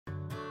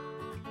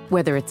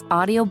Whether it's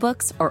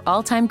audiobooks or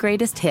all-time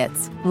greatest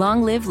hits,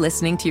 long live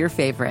listening to your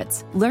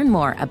favorites. Learn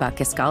more about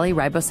Kisqali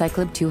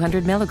Ribociclib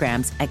 200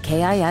 milligrams at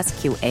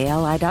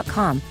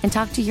KISQALI.com and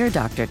talk to your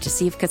doctor to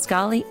see if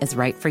Kisqali is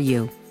right for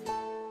you.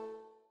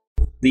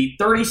 The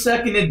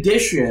 32nd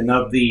edition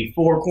of the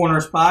Four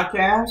Corners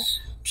podcast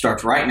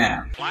starts right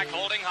now. Black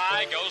holding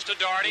high, goes to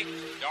Doherty.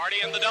 Doherty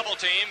in the double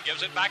team,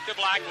 gives it back to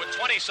Black with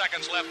 20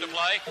 seconds left to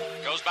play.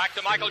 Goes back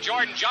to Michael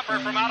Jordan, jumper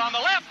from out on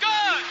the left,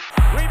 good!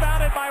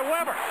 Rebounded by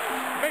Weber.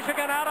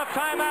 Michigan out of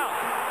timeout.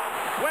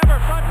 Weber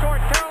front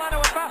court,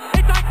 Carolina with foul. He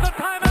takes the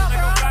timeout,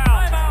 they're out of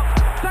timeout.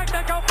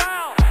 Technical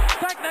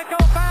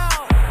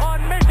foul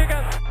on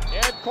Michigan.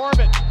 Ed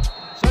Corbett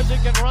says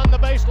he can run the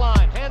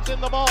baseline, hands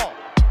in the ball.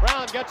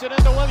 Brown gets it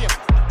into Williams.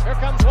 Here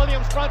comes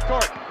Williams front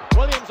court.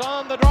 Williams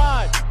on the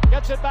drive.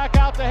 Gets it back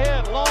out to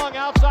him. Long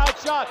outside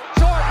shot.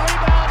 Short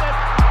rebounded.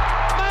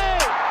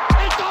 Made.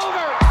 It's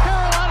over.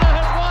 Carolina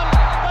has won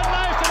the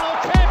national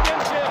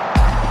championship.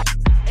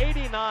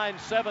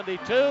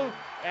 89-72.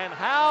 And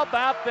how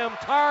about them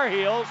Tar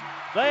Heels?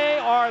 They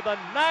are the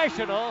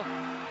national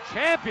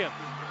champions.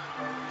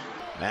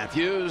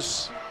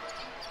 Matthews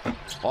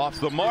off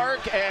the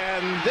mark.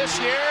 And this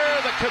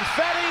year the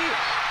confetti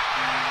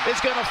is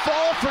going to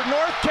fall for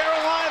North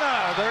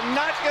Carolina. They're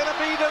not going to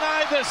be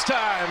denied this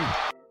time.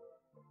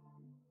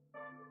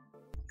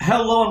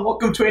 Hello and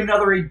welcome to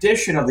another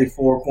edition of the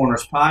Four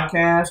Corners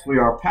podcast. We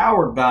are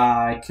powered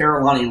by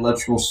Carolina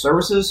Electrical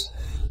Services.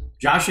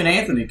 Josh and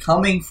Anthony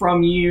coming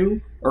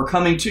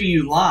to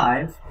you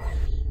live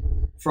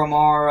from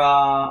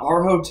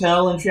our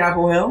hotel in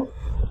Chapel Hill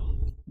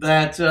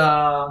that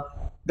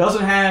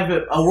doesn't have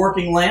a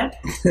working lamp.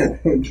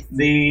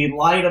 The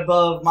light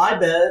above my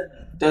bed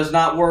does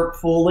not work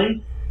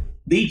fully.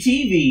 The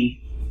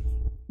TV,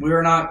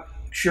 we're not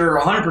sure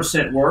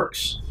 100%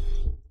 works,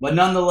 but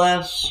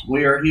nonetheless,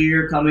 we are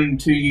here coming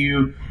to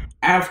you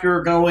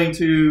after going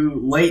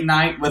to late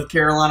night with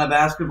Carolina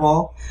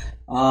basketball.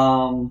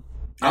 I'm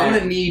going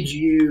to need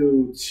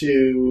you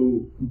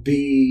to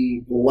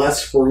be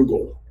less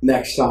frugal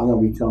next time that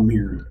we come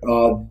here.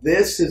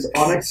 This is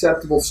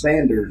unacceptable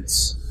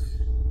standards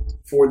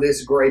for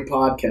this great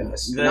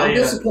podcast. And I'm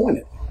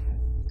disappointed.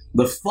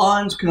 The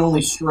funds can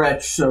only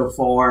stretch so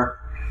far.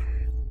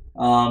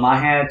 I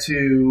had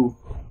to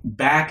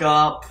back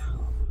up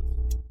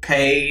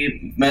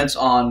payments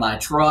on my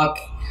truck.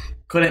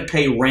 Couldn't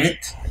pay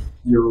rent.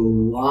 You're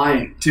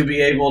lying. To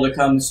be able to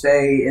come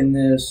stay in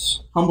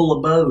this humble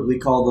abode we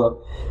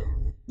call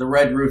the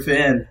Red Roof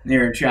Inn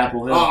here in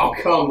Chapel Hill. Oh,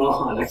 come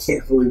on. I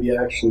can't believe you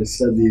actually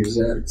said the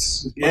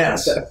exacts.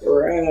 Yes.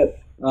 Right.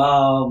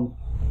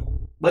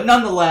 But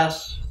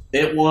nonetheless,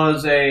 it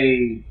was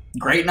a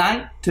great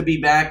night to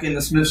be back in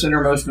the Smith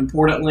Center, most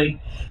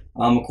importantly.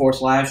 Of course,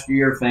 last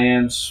year,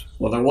 there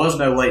was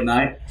no late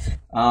night,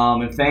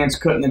 and fans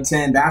couldn't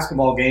attend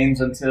basketball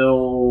games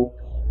until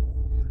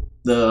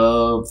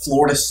the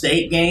Florida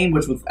State game,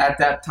 which was at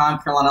that time,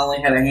 Carolina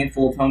only had a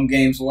handful of home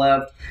games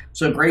left.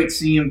 So great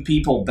seeing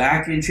people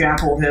back in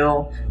Chapel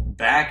Hill,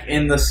 back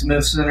in the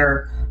Smith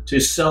Center to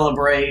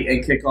celebrate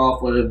and kick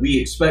off what we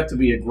expect to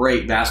be a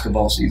great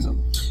basketball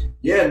season.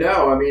 Yeah,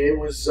 no, I mean, it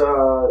was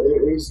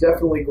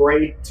definitely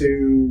great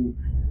to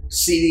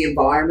see the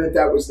environment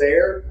that was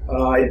there.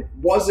 It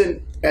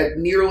wasn't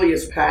nearly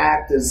as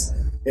packed as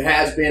it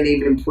has been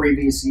even in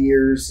previous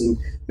years. And I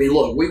mean,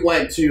 look, we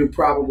went to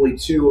probably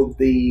two of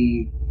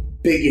the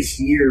biggest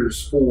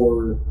years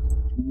for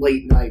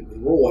late night with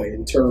Roy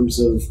in terms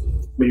of,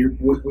 I mean,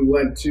 we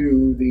went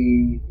to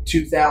the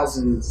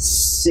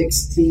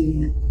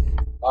 2016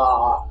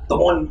 the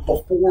one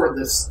before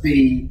this,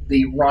 the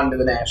run to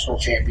the national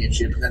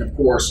championship, and then of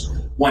course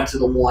went to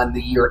the one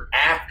the year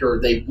after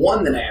they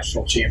won the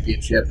national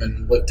championship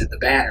and lifted the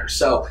banner.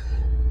 So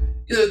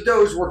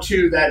those were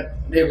two that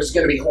it was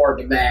going to be hard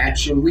to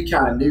match, and we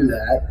kind of knew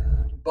that.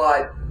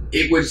 But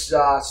it was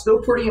still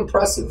pretty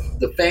impressive.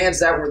 The fans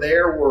that were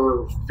there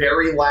were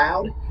very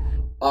loud.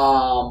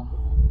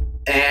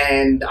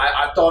 And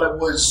I thought it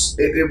was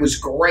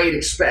great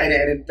and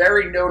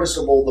very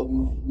noticeable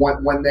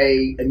when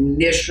they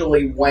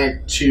initially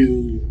went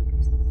to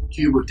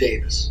Hubert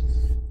Davis.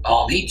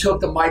 He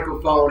took the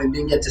microphone and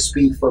didn't get to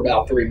speak for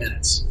about 3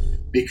 minutes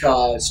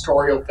because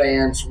Tar Heel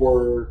fans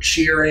were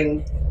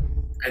cheering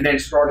and then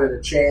started a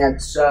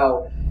chant.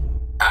 So,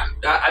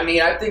 I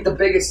mean, I think the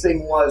biggest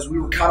thing was we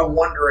were kind of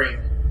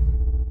wondering,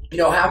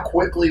 how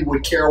quickly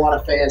would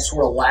Carolina fans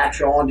sort of latch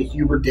on to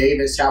Hubert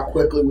Davis? How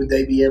quickly would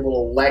they be able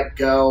to let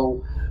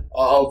go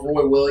of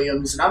Roy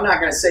Williams? And I'm not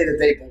going to say that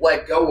they've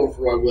let go of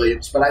Roy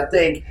Williams, but I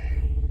think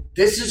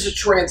this is a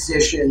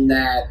transition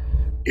that,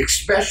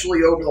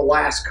 especially over the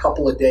last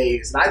couple of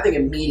days, and I think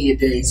in media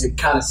days it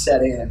kind of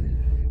set in,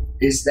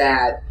 is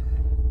that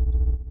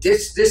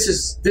this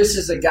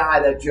is a guy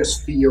that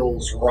just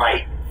feels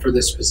right for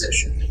this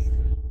position.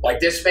 Like,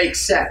 this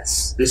makes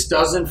sense. This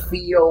doesn't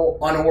feel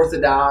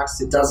unorthodox.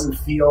 It doesn't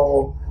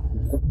feel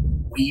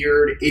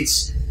weird.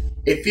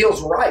 It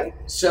feels right.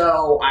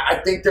 So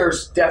I think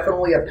there's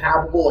definitely a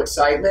palpable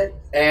excitement,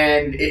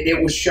 and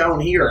it was shown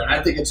here. And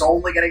I think it's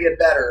only going to get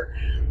better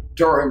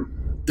during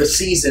the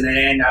season,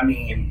 and I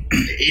mean,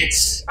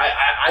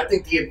 I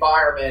think the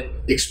environment,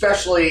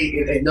 especially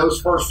in those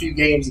first few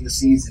games of the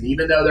season,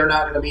 even though they're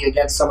not going to be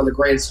against some of the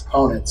greatest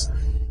opponents,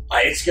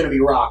 it's going to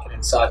be rocking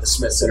inside the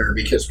Smith Center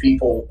because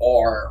people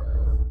are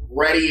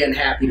ready and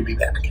happy to be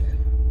back.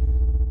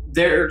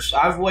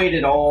 I've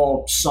waited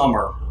all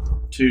summer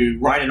to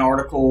write an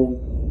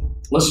article,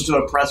 listen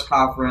to a press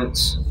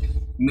conference,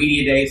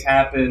 media days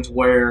happens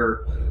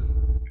where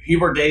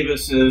Hubert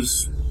Davis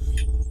is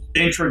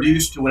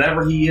introduced to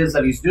whatever he is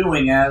that he's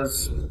doing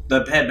as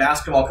the head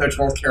basketball coach of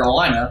North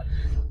Carolina,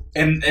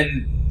 and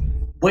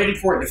waiting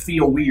for it to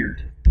feel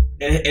weird.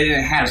 And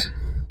it hasn't,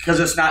 because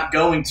it's not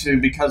going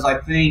to, because I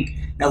think,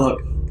 now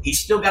look,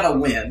 he's still got to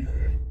win,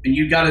 and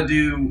you've got to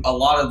do a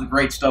lot of the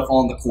great stuff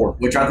on the court,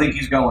 which I think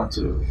he's going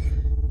to.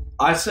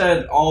 I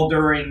said all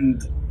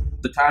during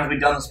the times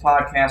we've done this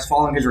podcast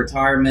following his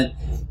retirement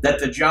that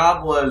the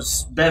job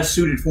was best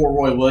suited for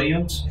Roy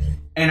Williams.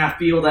 And I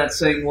feel that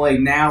same way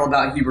now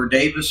about Hubert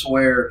Davis,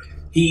 where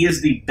he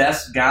is the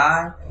best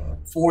guy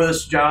for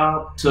this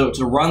job to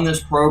run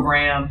this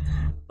program.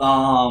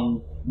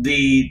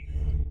 The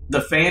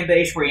fan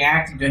base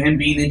reacting to him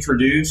being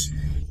introduced,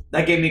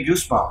 that gave me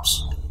goosebumps.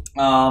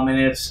 And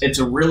it's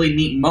a really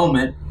neat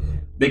moment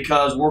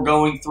because we're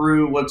going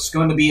through what's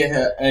going to be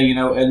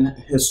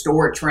an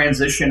historic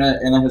transition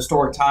in a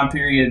historic time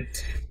period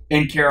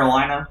in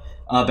Carolina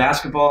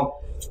basketball.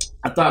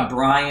 I thought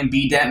Brian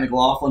B.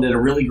 McLaughlin did a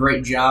really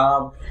great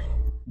job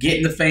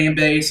getting the fan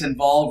base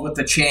involved with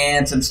the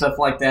chants and stuff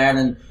like that,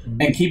 and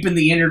keeping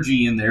the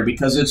energy in there,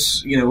 because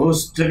it's,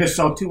 it took us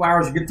 2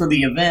 hours to get through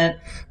the event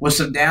with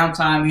some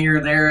downtime here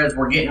and there as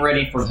we're getting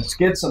ready for the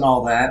skits and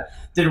all that.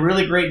 Did a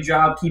really great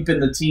job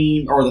keeping the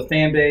team or the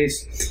fan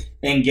base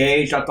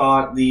engaged. I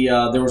thought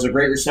there was a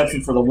great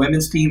reception for the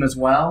women's team as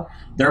well.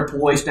 They're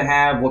poised to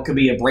have what could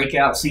be a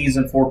breakout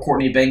season for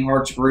Courtney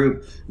Banghart's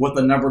group with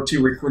the number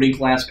 2 recruiting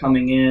class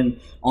coming in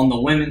on the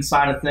women's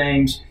side of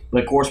things.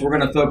 But, of course, we're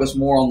going to focus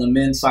more on the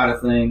men's side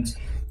of things.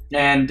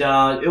 And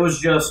it was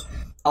just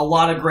a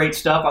lot of great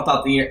stuff. I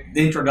thought the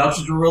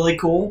introductions were really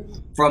cool.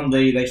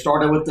 They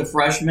started with the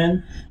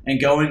freshmen and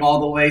going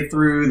all the way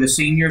through the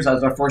seniors. That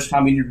was our first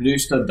time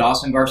introduced to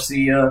Dawson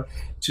Garcia,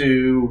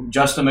 to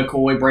Justin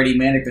McCoy, Brady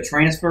Manick, the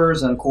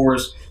transfers, and, of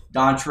course,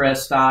 Dontrez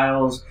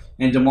Styles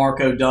and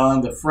DeMarco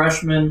Dunn, the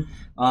freshmen.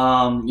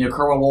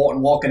 Kerwin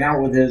Walton walking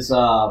out with his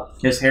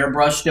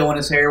hairbrush still in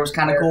his hair was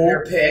kind of cool.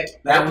 Hair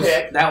pick.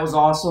 That was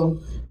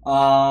awesome.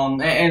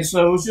 And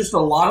so it was just a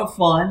lot of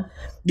fun.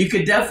 You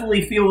could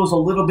definitely feel it was a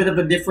little bit of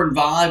a different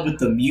vibe with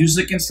the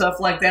music and stuff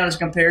like that as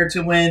compared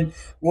to when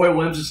Roy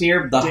Williams was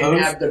here. The Didn't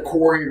host have the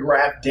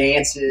choreographed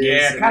dances.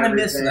 Yeah, kind of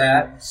missed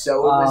that.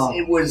 So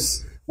it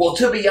was. Well,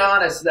 to be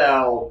honest,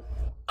 though,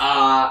 you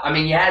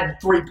had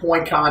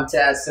 3-point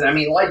contests,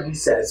 and like you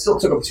said, it still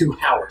took them 2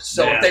 hours.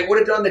 So if they would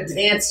have done the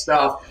dance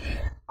stuff,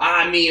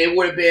 it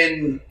would have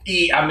been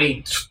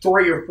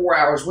 3 or 4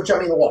 hours. Which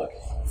look.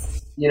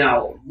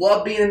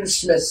 Love being in the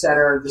Smith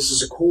Center. This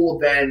is a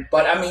cool event.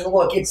 But,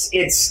 look,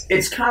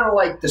 it's kind of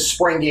like the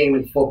spring game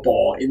in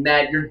football in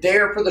that you're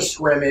there for the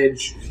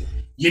scrimmage.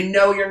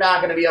 You're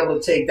not going to be able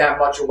to take that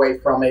much away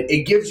from it.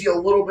 It gives you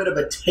a little bit of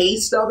a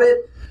taste of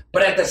it.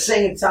 But at the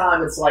same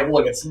time, it's like,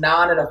 look, it's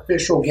not an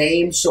official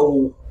game.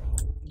 So,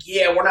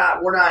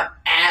 we're not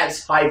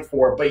as hyped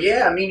for it. But,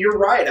 you're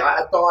right.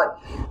 I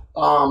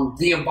thought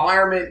the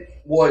environment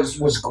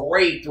was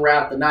great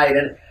throughout the night.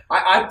 And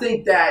I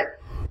think that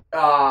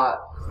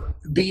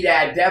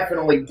B-Dad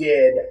definitely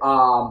did.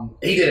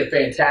 He did a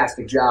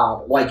fantastic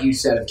job, like you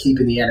said, of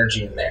keeping the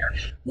energy in there.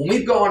 When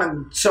we've gone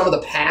in some of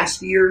the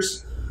past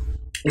years,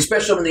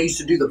 especially when they used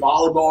to do the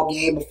volleyball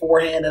game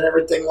beforehand and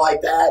everything like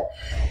that,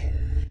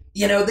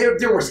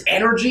 there was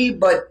energy,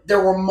 but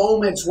there were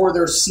moments where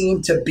there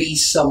seemed to be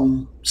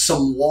some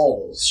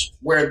lulls,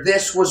 where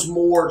this was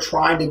more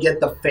trying to get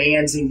the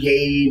fans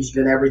engaged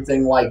and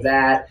everything like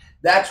that.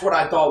 That's what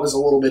I thought was a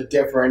little bit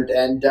different.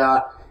 And,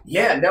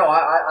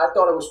 I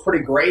thought it was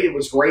pretty great. It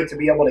was great to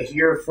be able to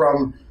hear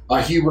from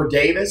Hubert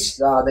Davis.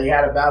 They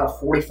had about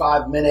a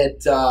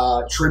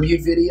 45-minute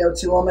tribute video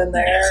to him in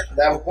there.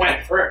 That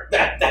went for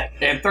that.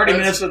 And 30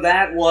 minutes of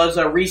that was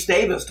Reese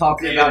Davis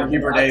talking about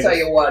Hubert Davis. I'll tell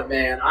you what,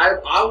 man.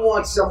 I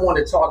want someone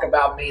to talk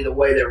about me the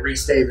way that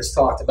Reese Davis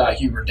talked about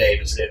Hubert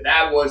Davis did.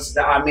 That was,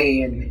 that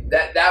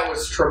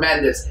was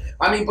tremendous.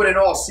 But in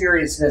all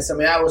seriousness,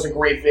 that was a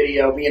great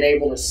video, being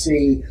able to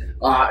see.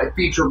 It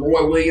featured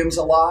Roy Williams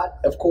a lot,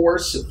 of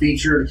course. It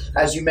featured,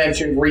 as you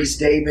mentioned, Reese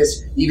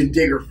Davis. Even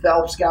Digger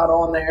Phelps got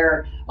on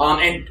there.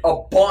 And a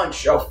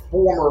bunch of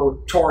former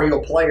Tar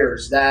Heel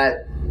players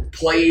that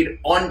played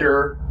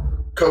under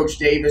Coach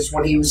Davis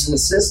when he was an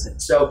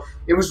assistant. So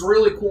it was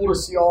really cool to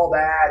see all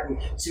that and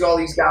see all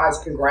these guys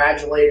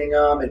congratulating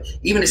him. And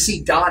even to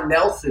see Don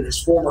Nelson,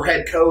 his former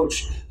head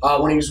coach,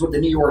 when he was with the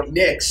New York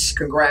Knicks,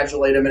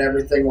 congratulate him and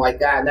everything like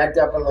that. And that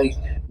definitely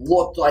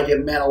looked like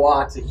it meant a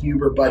lot to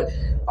Hubert. But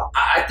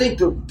I think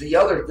the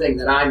other thing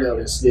that I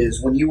noticed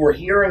is when you were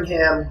hearing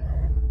him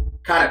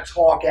kind of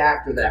talk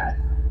after that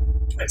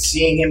and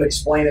seeing him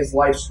explain his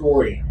life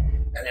story,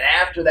 And then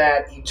after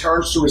that, he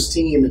turns to his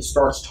team and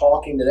starts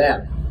talking to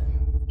them.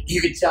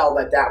 You could tell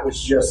that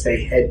was just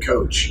a head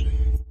coach.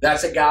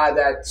 That's a guy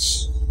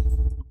that's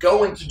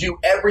going to do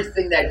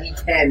everything that he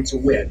can to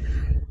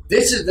win.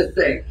 This is the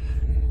thing.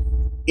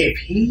 If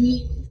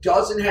he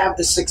doesn't have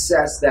the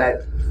success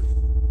that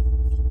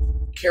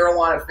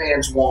Carolina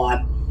fans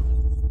want,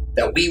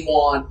 that we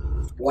want,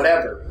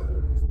 whatever,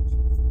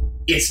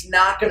 it's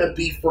not going to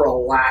be for a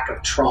lack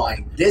of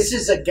trying. This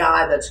is a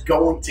guy that's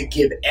going to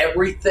give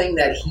everything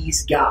that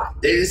he's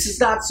got. This is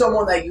not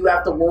someone that you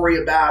have to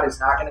worry about. He's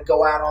not going to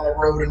go out on the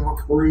road and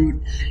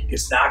recruit.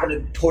 He's not going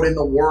to put in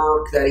the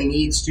work that he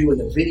needs to in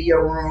the video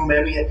room.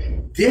 I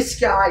mean, this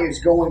guy is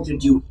going to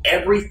do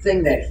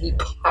everything that he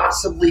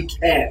possibly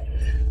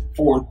can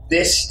for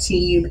this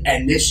team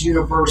and this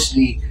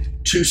university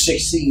to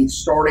succeed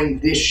starting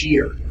this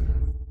year.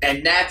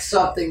 And that's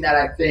something that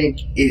I think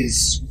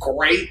is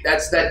great.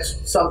 That's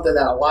something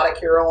that a lot of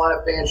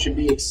Carolina fans should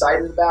be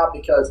excited about,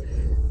 because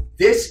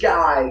this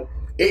guy,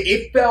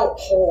 it felt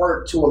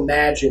hard to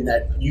imagine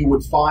that you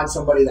would find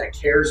somebody that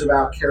cares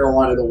about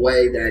Carolina the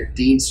way that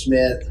Dean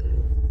Smith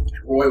and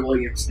Roy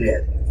Williams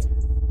did.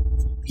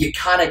 You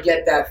kind of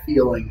get that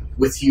feeling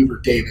with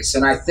Hubert Davis.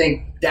 And I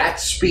think that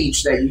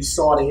speech that you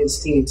saw to his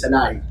team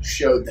tonight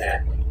showed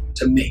that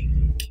to me.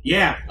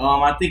 Yeah,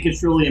 I think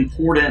it's really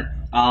important.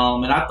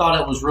 And I thought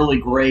it was really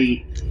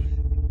great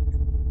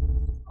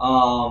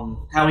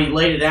how he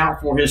laid it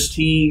out for his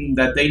team,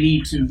 that they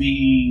need to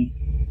be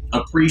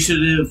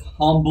appreciative,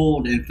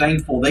 humbled, and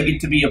thankful. They get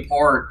to be a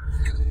part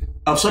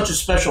of such a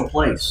special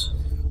place.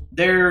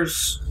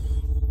 There's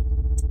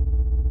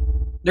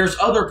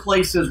other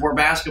places where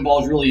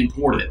basketball is really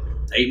important.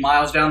 8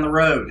 miles down the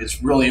road,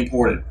 it's really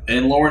important.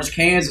 In Lawrence,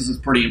 Kansas, it's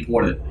pretty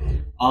important.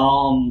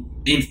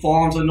 In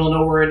farms in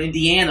nowhere in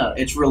Indiana,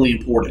 it's really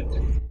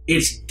important.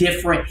 It's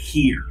different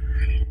here.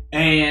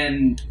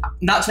 And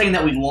not saying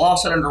that we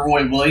lost it under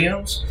Roy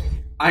Williams.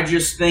 I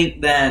just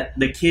think that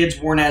the kids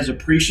weren't as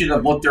appreciative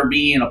of what they're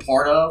being a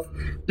part of.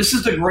 This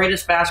is the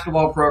greatest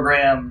basketball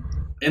program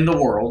in the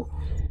world.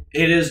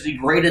 It is the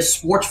greatest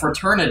sports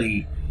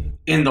fraternity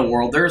in the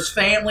world. There's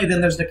family,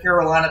 then there's the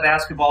Carolina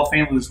basketball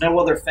family. There's no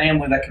other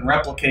family that can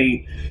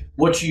replicate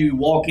what you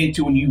walk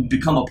into when you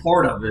become a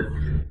part of it.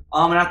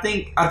 And I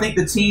think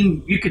the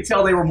team, you could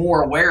tell they were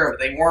more aware of it.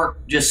 They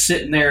weren't just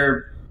sitting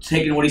there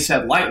taking what he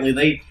said lightly.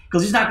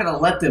 Because he's not going to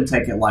let them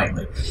take it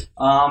lightly.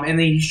 And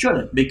he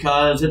shouldn't,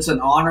 because it's an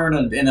honor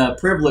and a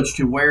privilege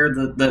to wear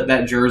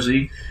that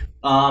jersey.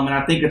 And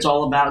I think it's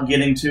all about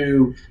getting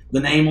to the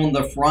name on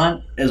the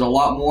front is a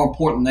lot more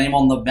important than the name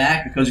on the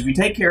back, because if you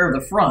take care of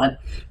the front,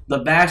 the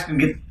back's can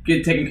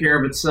get taken care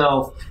of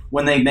itself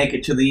when they make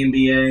it to the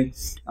NBA.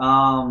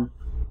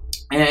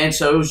 And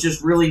so it was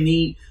just really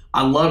neat.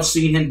 I love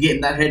seeing him get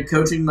in that head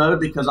coaching mode,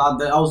 because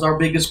that was our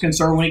biggest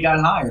concern when he got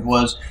hired.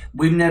 Was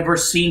we've never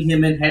seen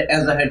him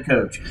as a head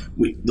coach.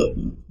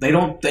 They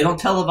don't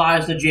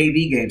televise the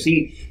JV games.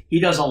 He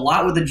does a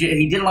lot with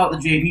he did a lot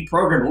with the JV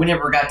program, but we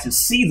never got to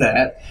see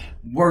that.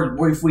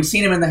 We've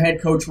seen him in the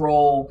head coach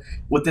role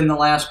within the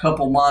last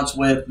couple months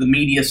with the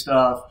media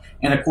stuff.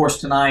 And, of course,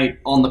 tonight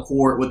on the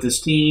court with his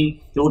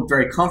team, he looked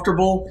very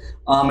comfortable,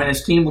 and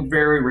his team looked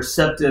very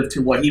receptive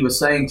to what he was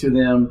saying to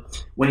them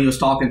when he was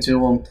talking to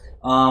them.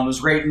 It was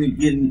great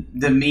getting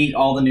to meet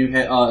all the new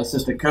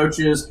assistant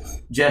coaches.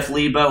 Jeff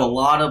Lebo, a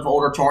lot of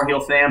older Tar Heel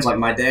fans, like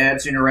my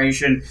dad's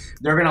generation,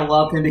 they're going to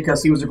love him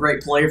because he was a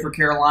great player for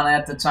Carolina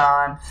at the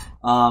time.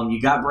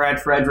 You got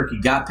Brad Frederick, you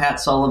got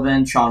Pat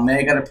Sullivan. Sean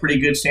May got a pretty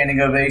good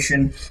standing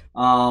ovation,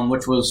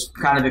 which was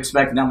kind of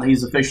expected now that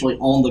he's officially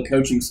on the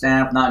coaching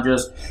staff, not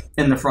just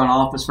in the front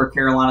office for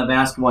Carolina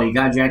basketball. You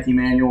got Jackie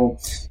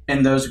Manuel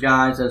and those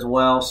guys as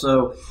well.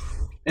 So,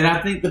 and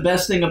I think the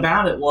best thing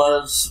about it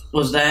was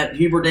that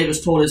Hubert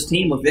Davis told his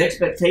team, look, the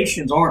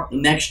expectations aren't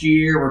next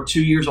year or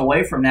 2 years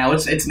away from now.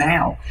 It's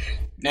now.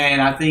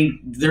 And I think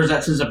there's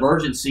that sense of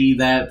urgency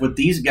that with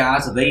these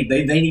guys, they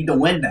need to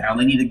win now.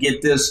 They need to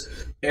get this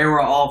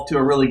era off to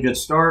a really good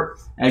start.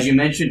 As you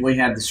mentioned, we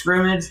had the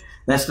scrimmage.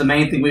 That's the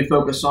main thing we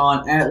focus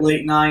on at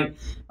late night.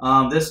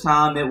 This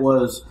time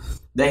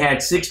they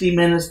had 60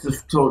 minutes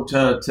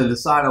to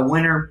decide a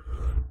winner.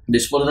 They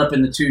split it up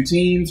into two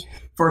teams.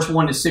 First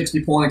one to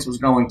 60 points was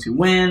going to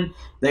win.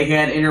 They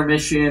had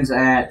intermissions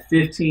at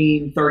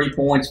 15, 30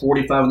 points,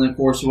 45, and then, of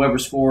course, whoever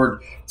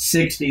scored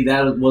 60,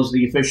 that was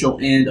the official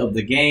end of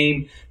the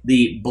game.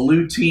 The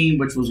blue team,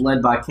 which was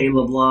led by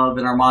Caleb Love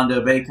and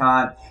Armando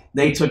Bacot,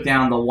 they took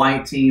down the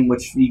white team,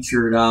 which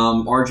featured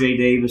R.J.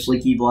 Davis,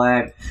 Leaky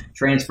Black,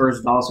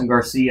 transfers Dawson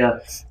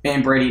Garcia,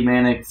 and Brady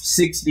Manick,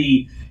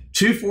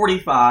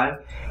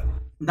 60-45.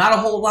 Not a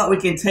whole lot we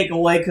can take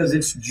away because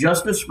it's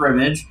just a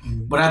scrimmage.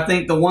 But I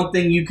think the one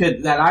thing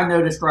that I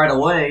noticed right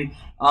away,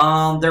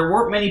 there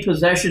weren't many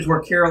possessions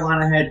where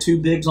Carolina had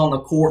two bigs on the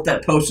court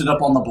that posted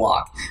up on the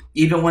block.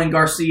 Even when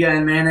Garcia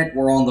and Manick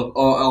were on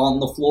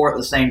the floor at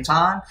the same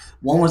time,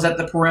 one was at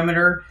the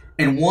perimeter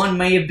and one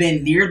may have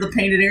been near the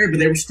painted area, but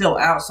they were still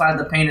outside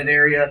the painted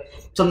area,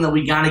 something that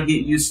we got to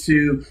get used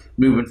to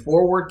moving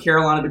forward.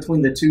 Carolina,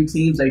 between the two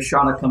teams, they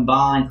shot a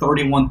combined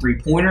 31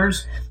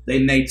 three-pointers.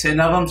 They made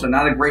 10 of them, so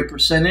not a great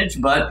percentage,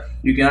 but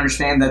you can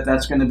understand that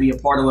that's going to be a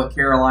part of what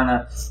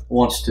Carolina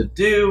wants to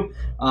do.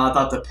 I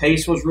thought the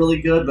pace was really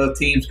good. Both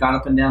teams got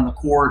up and down the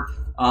court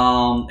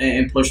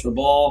and pushed the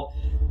ball.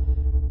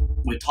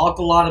 We talked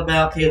a lot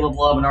about Caleb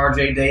Love and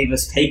R.J.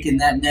 Davis taking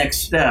that next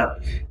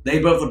step. They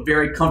both look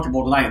very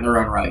comfortable tonight in their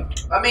own right.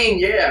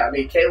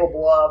 Caleb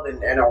Love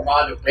and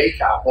Armando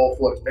Bacot both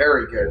looked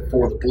very good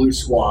for the Blue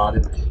Squad.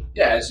 And,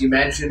 as you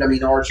mentioned,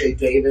 R.J.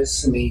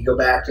 Davis, you go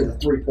back to the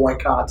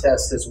three-point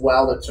contest as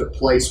well that took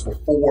place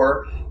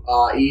before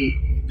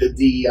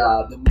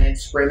the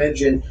men's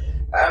scrimmage. And,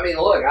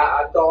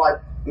 I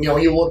thought,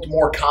 he looked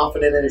more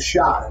confident in his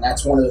shot, and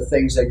that's one of the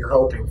things that you're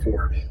hoping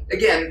for.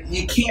 Again,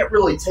 you can't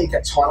really take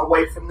a ton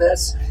away from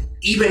this,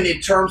 even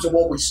in terms of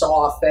what we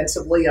saw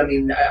offensively.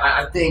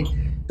 I think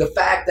the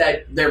fact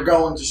that they're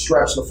going to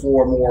stretch the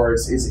floor more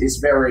is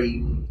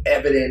very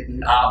evident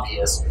and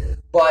obvious.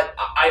 But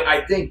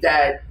I think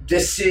that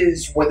this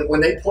is,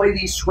 when they play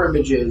these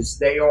scrimmages,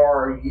 they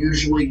are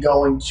usually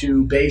going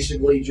to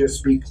basically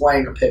just be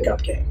playing a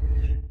pickup game.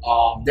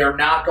 They're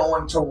not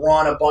going to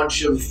run a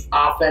bunch of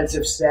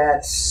offensive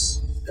sets.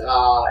 They're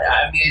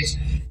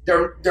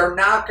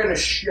not going to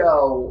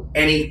show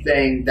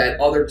anything that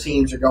other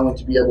teams are going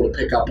to be able to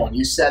pick up on.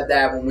 You said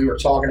that when we were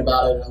talking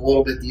about it a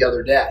little bit the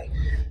other day.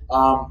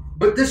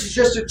 But this is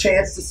just a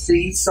chance to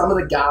see some of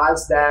the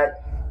guys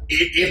that,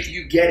 if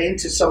you get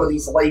into some of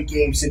these late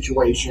game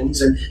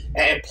situations and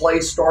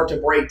plays start to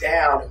break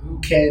down, who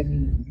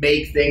can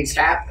make things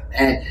happen.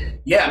 And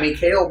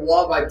Caleb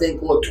Love, I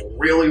think, looked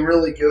really,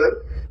 really good.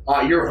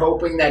 You're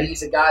hoping that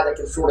he's a guy that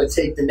can sort of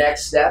take the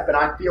next step. And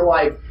I feel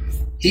like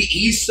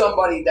he's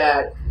somebody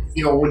that,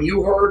 when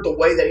you heard the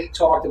way that he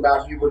talked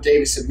about Hubert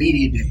Davis in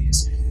media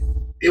days,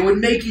 it would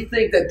make you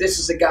think that this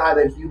is a guy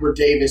that Hubert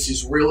Davis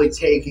is really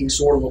taking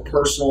sort of a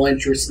personal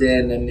interest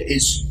in and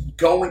is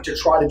going to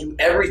try to do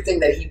everything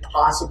that he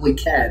possibly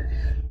can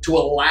to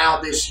allow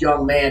this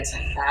young man to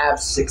have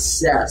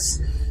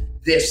success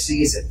this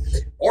season.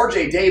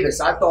 R.J.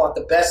 Davis, I thought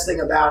the best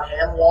thing about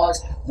him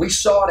was we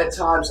saw it at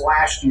times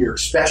last year,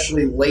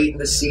 especially late in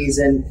the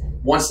season,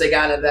 once they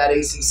got into that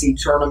ACC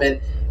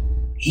tournament.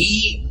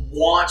 He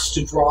wants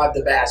to drive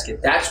the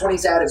basket. That's when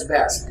he's at his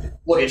best.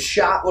 Look, his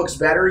shot looks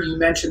better. You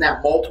mentioned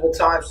that multiple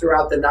times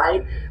throughout the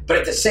night. But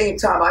at the same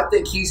time, I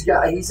think he's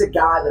a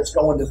guy that's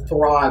going to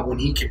thrive when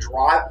he can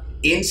drive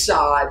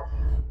inside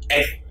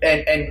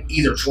and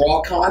either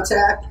draw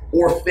contact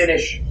or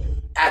finish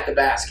at the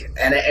basket.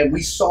 And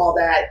we saw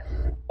that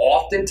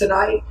often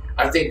tonight.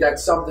 I think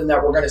that's something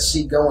that we're going to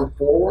see going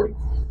forward.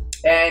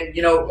 And,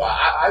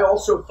 I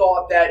also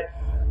thought that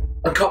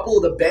a couple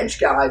of the bench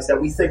guys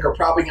that we think are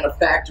probably going to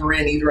factor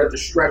in either at the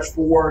stretch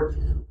four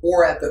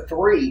or at the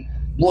three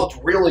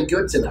looked really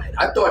good tonight.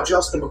 I thought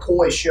Justin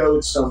McCoy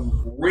showed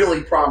some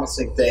really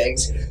promising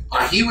things.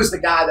 He was the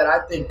guy that I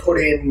think put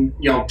in,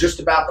 just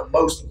about the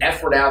most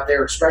effort out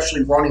there,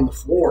 especially running the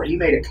floor. He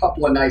made a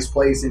couple of nice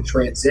plays in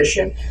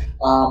transition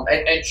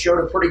and showed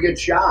a pretty good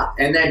shot.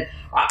 And then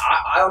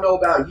I don't know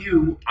about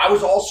you, I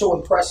was also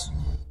impressed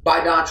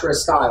by Dontrez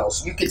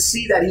Styles. You could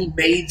see that he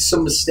made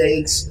some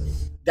mistakes.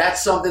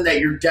 That's something that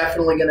you're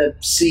definitely going to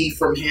see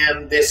from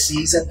him this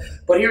season.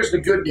 But here's the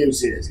good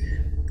news is,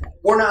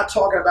 we're not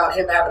talking about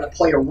him having to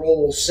play a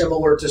role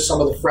similar to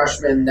some of the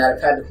freshmen that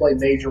have had to play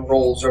major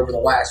roles over the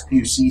last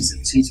few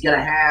seasons. He's going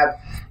to have,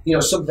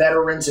 some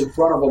veterans in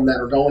front of him that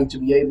are going to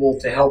be able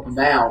to help him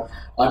out,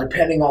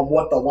 depending on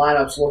what the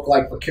lineups look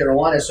like for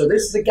Carolina. So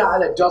this is a guy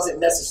that doesn't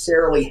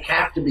necessarily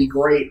have to be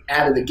great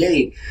out of the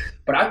gate.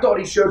 But I thought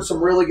he showed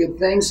some really good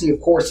things. He,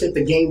 of course, hit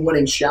the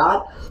game-winning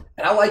shot.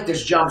 And I like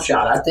this jump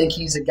shot. I think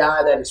he's a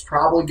guy that is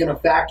probably going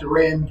to factor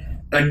in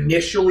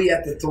initially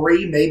at the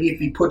three. Maybe if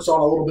he puts on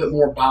a little bit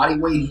more body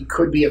weight, he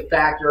could be a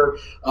factor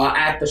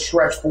at the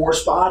stretch four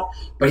spot.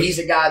 But he's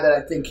a guy that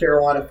I think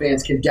Carolina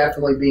fans can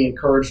definitely be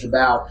encouraged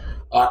about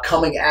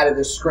coming out of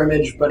this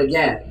scrimmage. But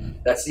again,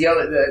 that's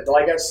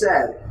like I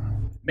said,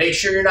 make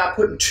sure you're not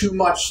putting too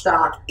much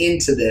stock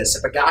into this.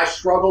 If a guy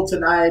struggled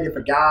tonight, if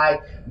a guy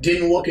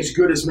didn't look as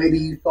good as maybe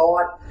you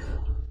thought,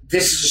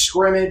 this is a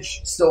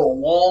scrimmage, still a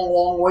long,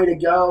 long way to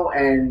go,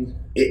 and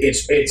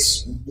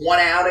it's one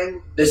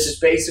outing. This is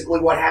basically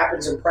what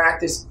happens in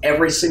practice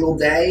every single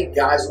day.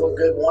 Guys look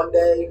good one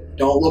day,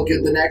 don't look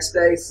good the next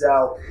day.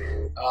 So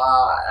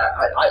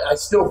I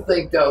still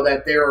think, though,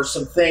 that there are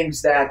some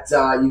things that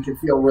you can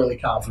feel really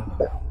confident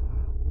about.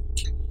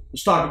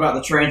 Let's talk about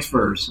the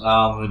transfers.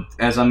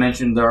 As I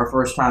mentioned, they're our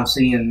first time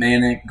seeing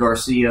Manek,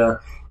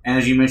 Garcia, and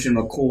as you mentioned,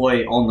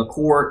 McCoy on the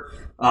court.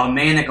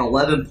 Manek,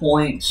 11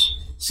 points.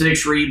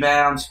 6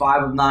 rebounds,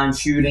 5 of 9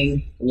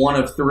 shooting, 1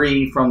 of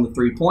 3 from the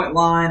three-point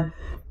line.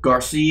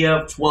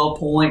 Garcia, 12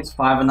 points,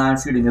 5 of 9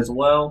 shooting as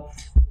well.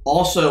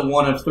 Also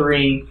 1 of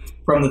 3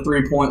 from the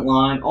three-point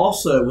line,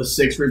 also with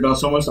 6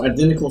 rebounds. Almost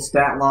identical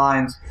stat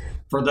lines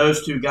for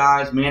those two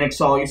guys. Manek you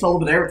saw a little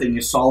bit of everything.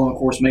 You saw him, of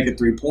course, make a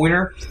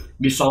three-pointer.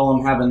 You saw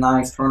him have a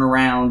nice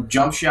turnaround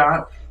jump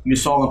shot. You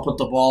saw him put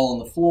the ball on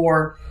the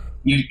floor.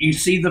 You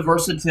see the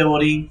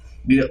versatility.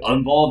 You're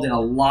involved in a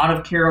lot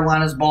of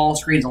Carolina's ball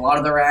screens, a lot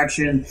of their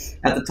action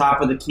at the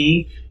top of the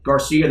key.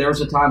 Garcia, there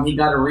was a time he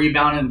got a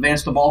rebound and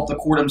advanced the ball up the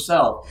court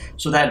himself.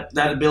 So that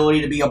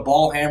ability to be a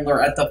ball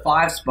handler at the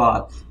 5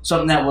 spot,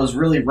 something that was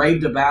really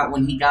raved about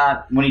when he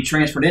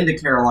transferred into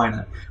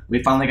Carolina.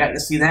 We finally got to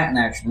see that in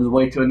action as a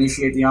way to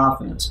initiate the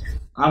offense.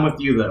 I'm with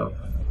you, though.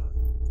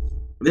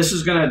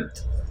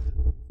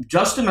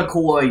 Justin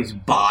McCoy's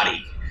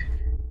body,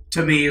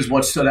 to me, is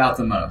what stood out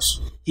the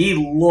most. He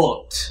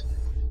looked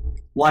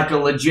like a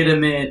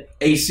legitimate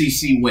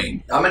ACC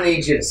wing. I'm going to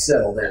need you to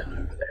settle down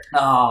over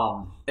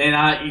there.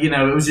 And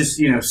it was just,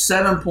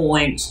 7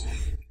 points,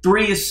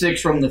 3 of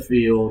 6 from the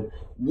field,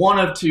 1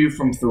 of 2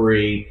 from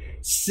 3,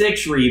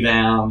 6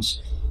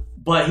 rebounds.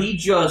 But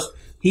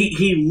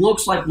he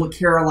looks like what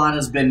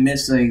Carolina's been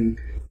missing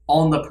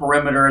on the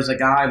perimeter as a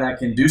guy that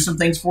can do some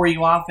things for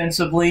you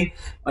offensively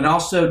and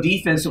also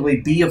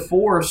defensively be a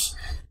force.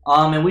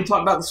 And we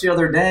talked about this the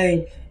other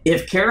day.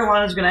 If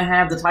Carolina's going to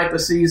have the type of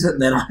season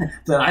that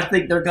I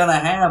think they're going to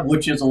have,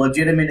 which is a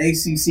legitimate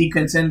ACC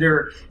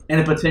contender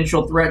and a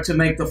potential threat to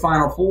make the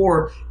Final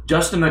Four,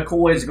 Justin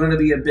McCoy is going to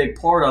be a big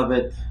part of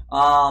it.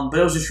 But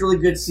it was just really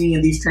good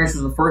seeing these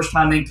transfers the first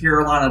time in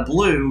Carolina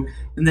blue,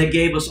 and they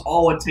gave us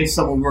all a taste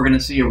of what we're going to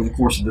see over the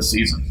course of the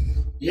season.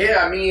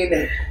 Yeah, I mean,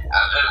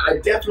 I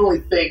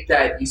definitely think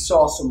that you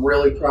saw some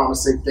really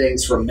promising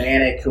things from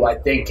Manek, who I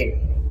think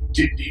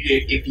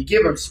if you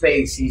give him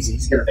space,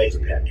 he's going to make a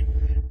pick.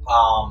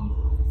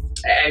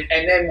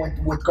 And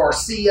then with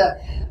Garcia,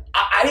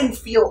 I didn't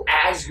feel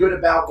as good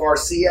about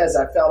Garcia as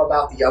I felt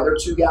about the other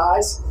 2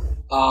 guys.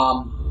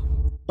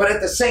 But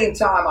at the same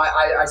time,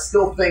 I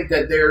still think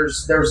that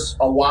there's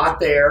a lot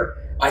there.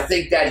 I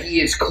think that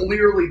he is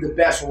clearly the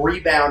best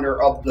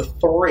rebounder of the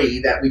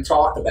 3 that we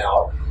talked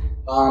about.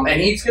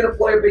 And he's going to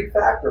play a big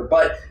factor.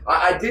 But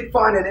I did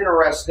find it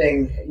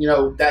interesting,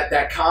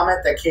 that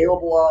comment that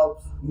Caleb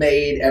Love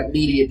made at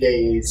Media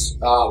Days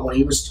when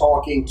he was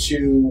talking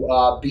to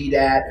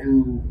BDAT,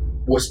 who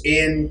was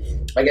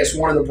in, I guess,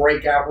 one of the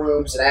breakout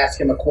rooms, and asked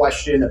him a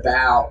question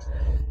about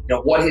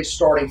what his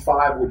starting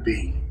 5 would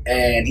be.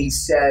 And he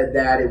said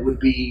that it would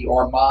be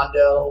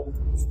Armando,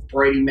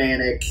 Brady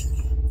Manek,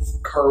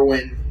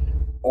 Kerwin,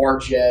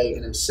 RJ,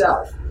 and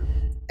himself.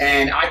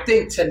 And I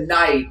think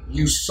tonight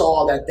you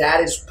saw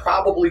that is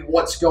probably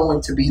what's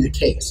going to be the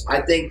case.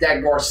 I think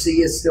that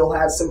Garcia still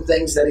has some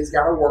things that he's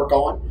got to work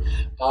on.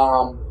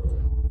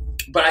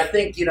 But I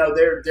think,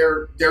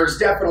 there's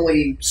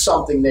definitely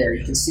something there.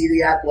 You can see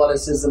the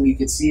athleticism. You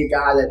can see a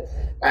guy that,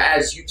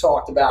 as you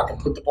talked about, can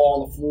put the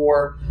ball on the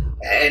floor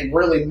and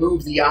really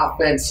move the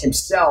offense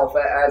himself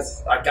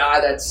as a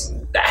guy that's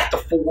at the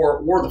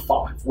 4 or the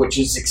 5, which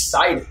is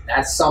exciting.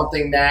 That's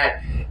something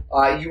that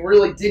you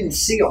really didn't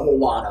see a whole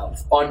lot of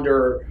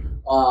under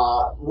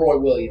Roy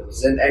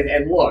Williams. And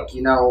look,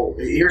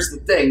 here's the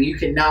thing: you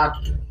can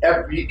knock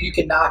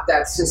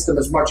that system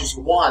as much as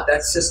you want.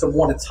 That system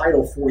won a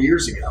title 4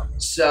 years ago,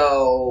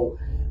 so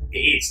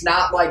it's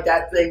not like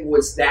that thing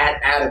was that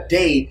out of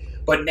date.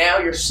 But now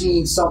you're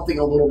seeing something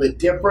a little bit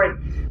different,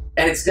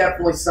 and it's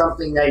definitely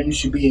something that you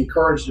should be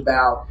encouraged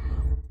about.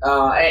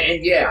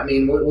 And yeah, I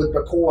mean, with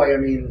McCoy, I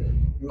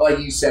mean, like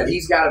you said,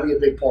 he's got to be a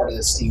big part of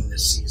this team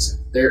this season.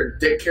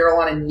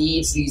 Carolina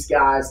needs these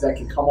guys that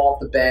can come off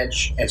the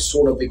bench and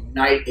sort of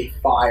ignite a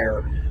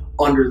fire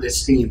under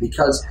this team,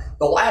 because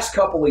the last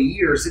couple of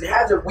years,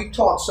 we've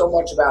talked so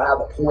much about how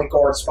the point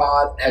guard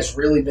spot has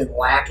really been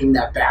lacking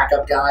that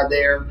backup guy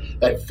there,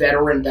 that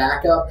veteran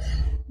backup.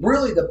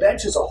 Really, the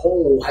bench as a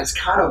whole has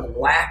kind of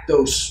lacked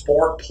those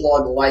spark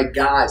plug-like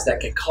guys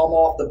that can come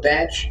off the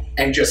bench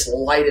and just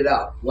light it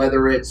up,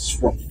 whether it's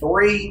from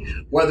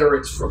 3, whether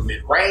it's from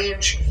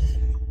mid-range.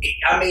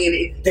 I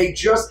mean, they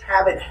just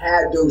haven't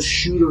had those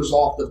shooters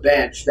off the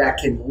bench that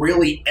can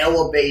really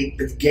elevate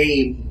the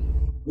game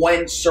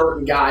when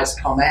certain guys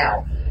come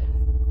out.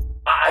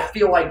 I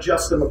feel like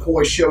Justin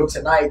McCoy showed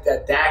tonight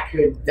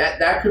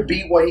that could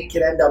be what he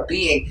could end up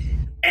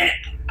being. And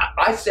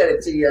I said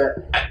it to you,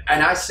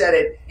 and I said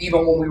it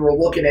even when we were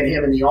looking at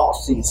him in the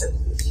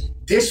offseason.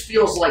 This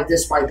feels like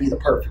this might be the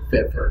perfect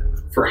fit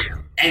for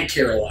him and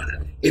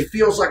Carolina. It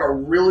feels like a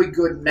really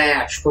good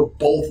match for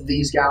both of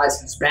these guys.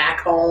 He's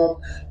back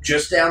home,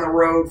 just down the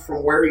road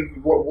from where he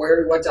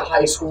went to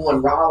high school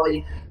in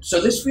Raleigh.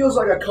 So this feels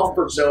like a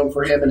comfort zone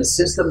for him in a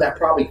system that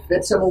probably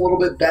fits him a little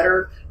bit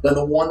better than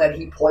the one that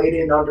he played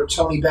in under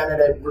Tony Bennett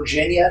at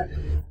Virginia.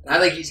 And I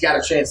think he's got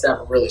a chance to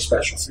have a really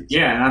special season.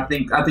 Yeah, and I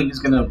think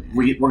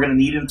we're gonna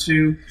need him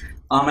to.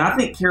 And I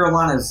think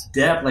Carolina's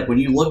depth, like when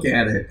you look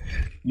at it,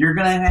 you're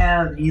going to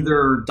have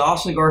either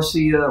Dawson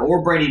Garcia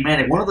or Brady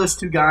Manek. One of those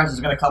 2 guys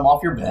is going to come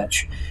off your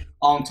bench.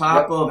 On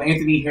top of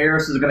Anthony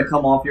Harris is going to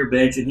come off your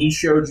bench, and he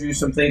showed you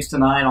some things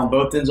tonight on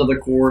both ends of the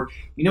court.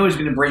 You know he's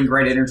going to bring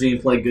great energy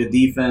and play good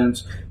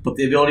defense, but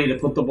the ability to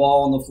put the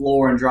ball on the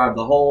floor and drive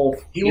the hole.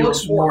 He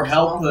looks more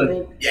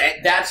confident.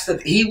 Yeah,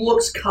 he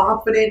looks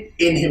confident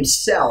in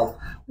himself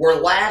Where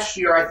last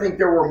year, I think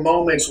there were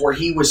moments where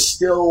he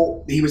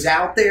was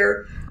out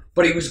there,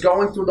 but he was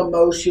going through the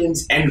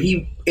motions, and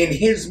in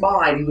his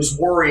mind, he was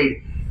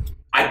worried,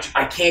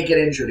 I can't get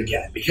injured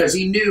again, because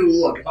he knew,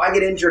 look, if I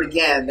get injured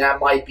again, that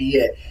might be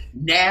it.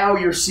 Now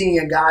you're seeing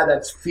a guy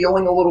that's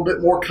feeling a little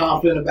bit more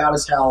confident about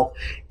his health,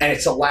 and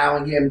it's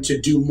allowing him to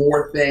do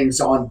more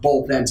things on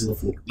both ends of the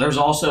floor. There's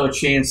also a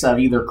chance that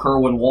either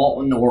Kerwin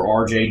Walton or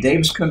R.J.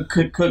 Davis could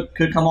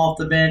come off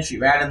the bench.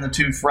 You add in the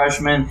two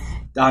freshmen.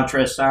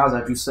 Dontrez Styles,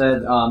 as you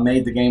said,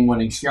 made the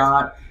game-winning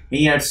shot.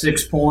 He had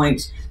 6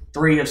 points,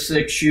 3 of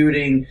 6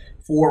 shooting,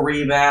 4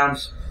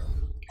 rebounds.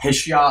 His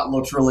shot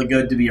looks really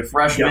good to be a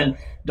freshman. Yep.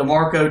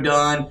 DeMarco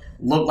Dunn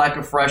looked like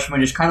a freshman,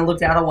 just kind of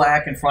looked out of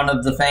whack in front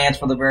of the fans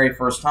for the very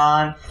first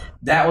time.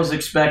 That was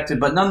expected,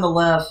 but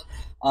nonetheless,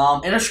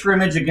 in a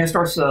scrimmage against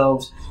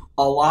ourselves,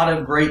 a lot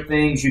of great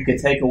things you could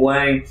take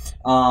away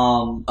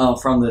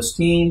from this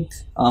team.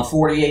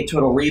 48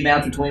 total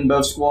rebounds between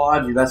both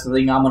squads. That's the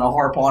thing I'm going to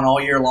harp on all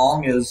year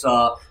long is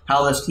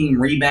how this team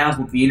rebounds,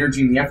 what the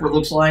energy and the effort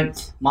looks like.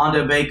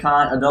 Mondo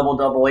Bacon, a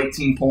double-double,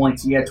 18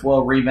 points. He had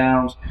 12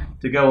 rebounds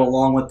to go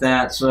along with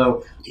that.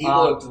 So he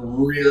looked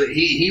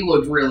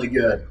really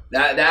good.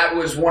 That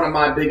was one of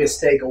my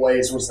biggest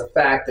takeaways, was the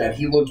fact that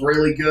he looked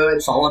really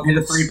good. Saw him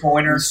hit a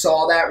three-pointer.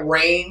 Saw that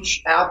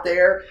range out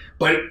there.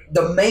 But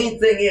the main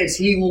thing is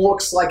he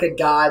looks like a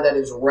guy that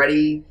is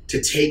ready to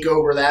take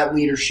over that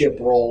leadership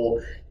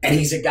role. And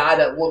he's a guy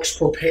that looks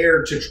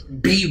prepared to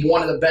be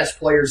one of the best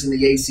players in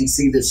the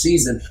ACC this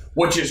season,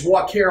 which is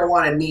what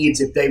Carolina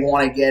needs if they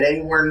want to get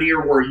anywhere near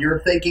where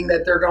you're thinking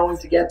that they're going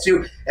to get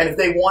to, and if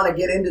they want to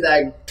get into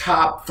that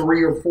top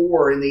 3 or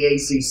 4 in the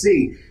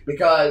ACC.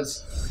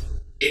 Because,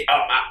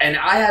 and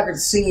I haven't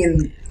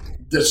seen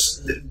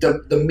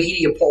the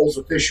media polls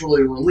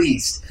officially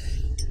released.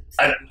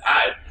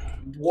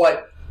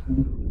 What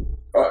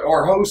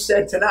our host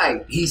said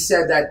tonight, he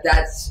said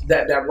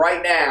that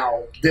right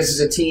now this is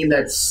a team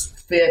that's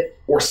 5th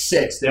or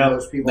 6th in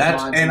most people's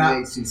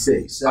minds in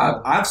the ACC.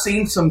 So I've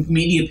seen some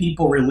media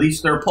people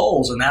release their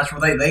polls, and that's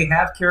where they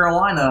have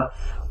Carolina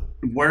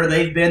where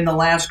they've been the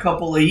last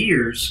couple of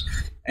years.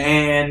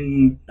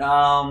 And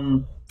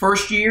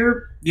first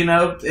year,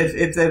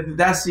 if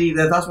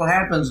that's what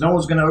happens, no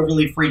one's going to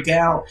overly freak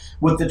out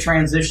with the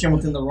transition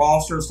within the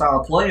roster,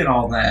 style of play, and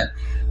all that.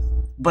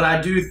 But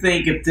I do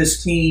think if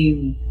this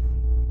team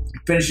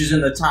finishes in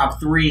the top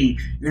 3,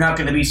 you're not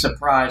going to be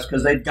surprised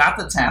because they've got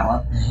the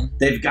talent. Mm-hmm.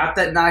 They've got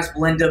that nice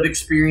blend of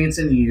experience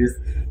and youth,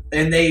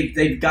 and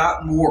they've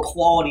got more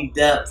quality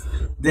depth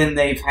than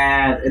they've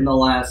had in the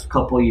last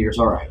couple of years.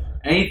 All right.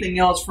 Anything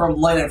else from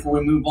late night before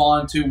we move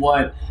on to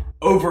what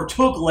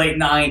overtook late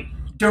night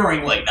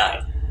during late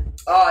night?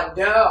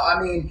 No,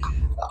 I mean,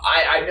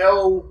 I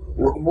know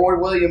Roy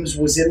Williams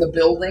was in the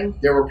building.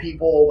 There were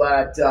people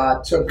that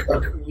took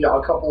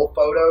a couple of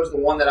photos. The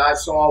one that I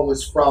saw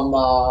was from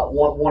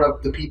one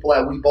of the people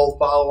that we both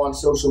follow on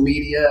social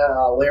media,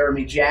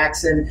 Laramie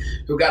Jackson,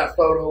 who got a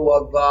photo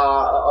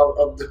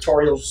of the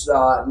Tar Heels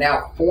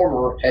now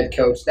former head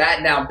coach.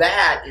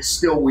 That is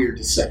still weird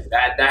to say.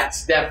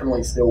 That's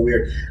definitely still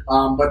weird.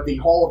 But the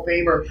Hall of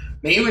Famer,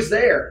 he was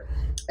there.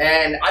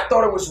 And I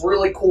thought it was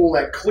really cool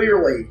that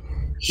clearly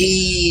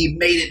he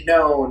made it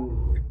known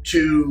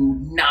to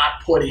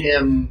not put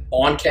him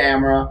on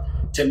camera,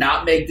 to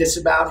not make this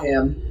about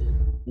him.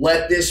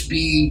 Let this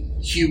be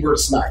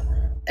Hubert's night.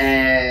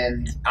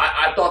 And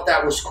I thought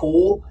that was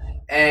cool.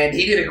 And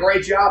he did a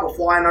great job of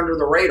flying under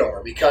the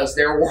radar because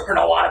there weren't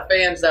a lot of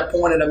fans that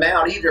pointed him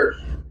out either.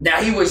 Now,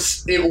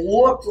 it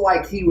looked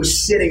like he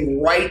was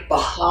sitting right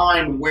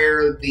behind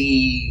where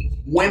the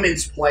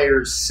women's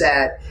players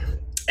sat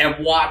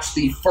and watched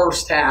the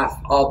first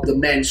half of the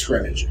men's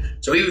scrimmage.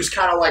 So he was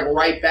kind of like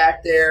right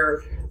back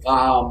there.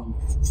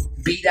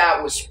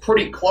 B-Dot was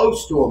pretty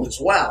close to him as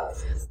well.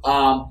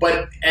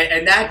 But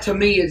that to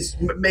me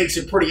makes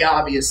it pretty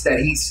obvious that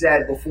he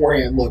said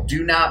beforehand, look,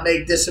 do not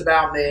make this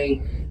about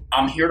me.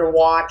 I'm here to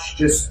watch,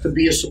 just to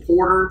be a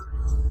supporter.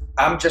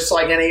 I'm just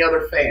like any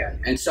other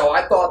fan. And so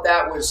I thought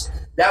that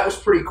was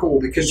pretty cool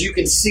because you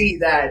can see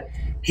that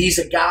he's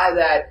a guy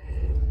that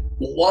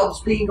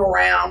loves being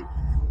around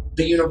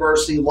the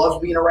university, loves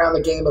being around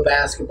the game of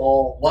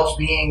basketball, loves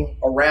being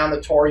around the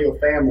Tar Heel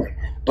family.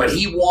 But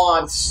he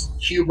wants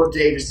Hubert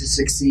Davis to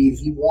succeed.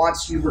 He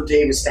wants Hubert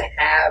Davis to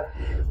have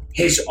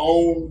his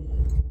own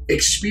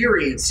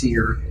experience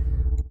here.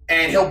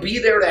 And he'll be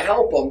there to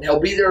help him.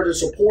 He'll be there to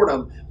support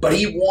him. But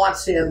he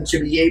wants him to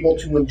be able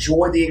to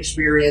enjoy the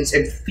experience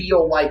and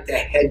feel like the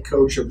head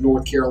coach of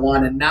North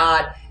Carolina,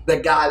 not the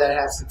guy that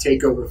has to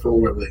take over for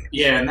Roy Williams.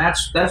 Yeah, and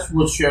that's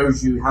what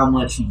shows you how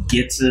much he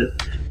gets it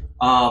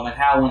and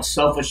how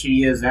unselfish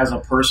he is as a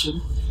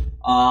person.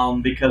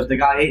 Because the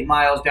guy 8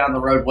 miles down the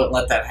road wouldn't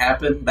let that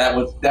happen. That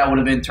would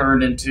have been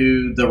turned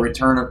into the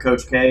return of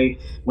Coach K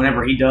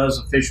whenever he does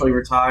officially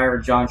retire.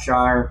 John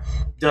Shire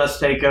does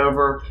take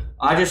over.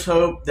 I just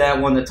hope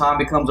that when the time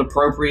becomes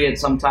appropriate,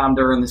 sometime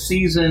during the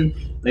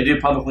season, they do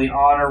publicly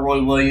honor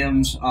Roy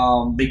Williams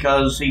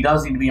because he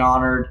does need to be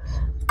honored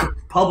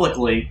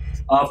publicly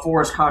for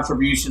his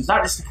contributions,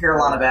 not just to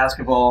Carolina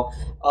basketball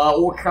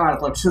or kind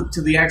of like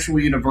to the actual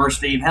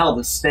university and hell,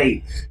 the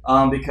state,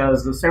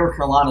 because the state of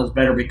Carolina is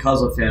better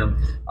because of him.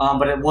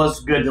 But it was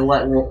good to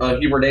let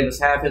Hubert Davis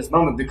have his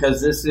moment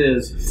because this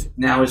is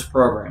now his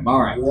program.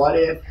 All right.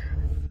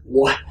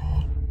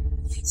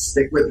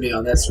 Stick with me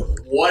on this one.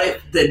 What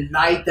if the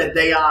night that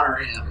they honor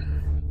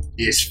him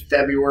is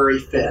February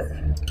 5th,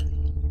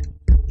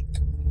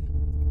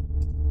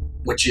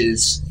 which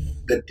is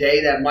the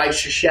day that Mike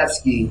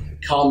Krzyzewski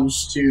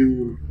comes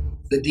to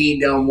the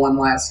Dean Dome one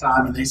last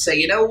time, and they say,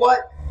 you know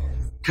what?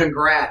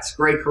 Congrats,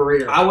 great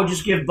career. I would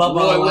just give Bubba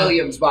Roy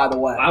Williams, by the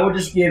way. I would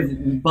just give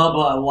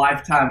Bubba a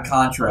lifetime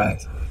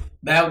contract.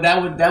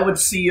 That would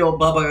seal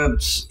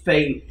Bubba's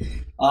fate.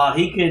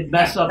 He could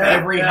mess up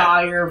every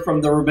hire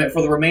for the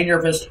remainder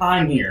of his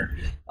time here.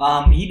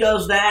 He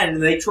does that, and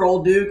they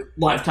troll Duke,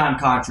 lifetime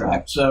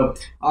contract. So,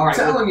 all right,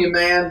 I'm telling you,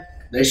 man,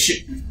 they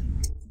should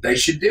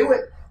do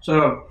it.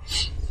 So,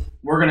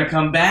 we're going to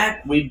come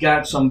back. We've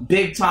got some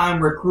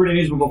big-time recruiting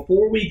news, but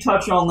before we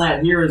touch on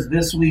that, here is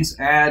this week's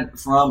ad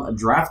from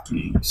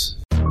DraftKings.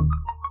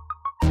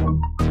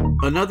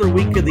 Another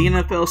week of the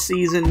NFL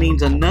season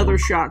means another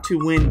shot to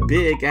win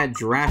big at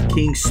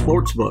DraftKings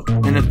Sportsbook,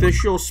 an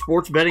official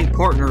sports betting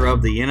partner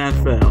of the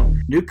NFL.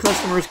 New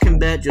customers can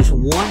bet just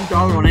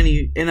 $1 on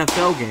any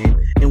NFL game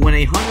and win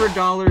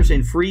 $100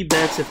 in free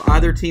bets if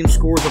either team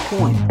scores a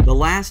point. The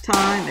last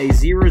time a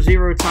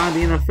 0-0 tied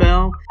the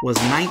NFL was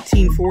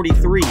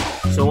 1943,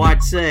 so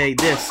I'd say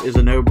this is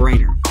a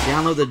no-brainer.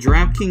 Download the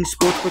DraftKings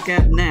Sportsbook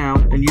app now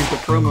and use the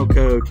promo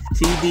code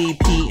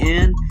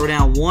TBPN for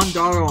down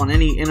 $1 on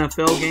any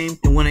NFL game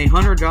and win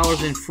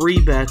 $100 in free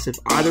bets if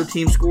either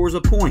team scores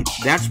a point.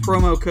 That's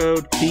promo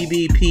code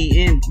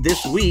TBPN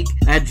this week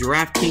at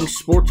DraftKings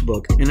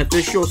Sportsbook, an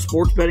official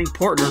sports betting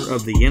partner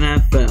of the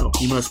NFL.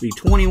 You must be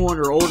 21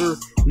 or older,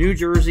 New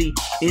Jersey,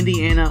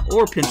 Indiana,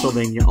 or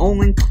Pennsylvania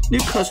only. New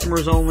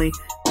customers only.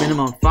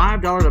 Minimum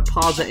 $5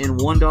 deposit and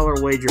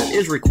 $1 wager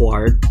is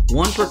required.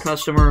 One per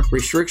customer.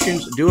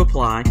 Restrictions do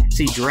apply.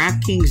 See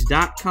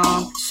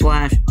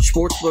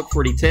DraftKings.com/sportsbook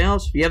for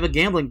details. If you have a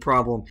gambling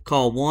problem,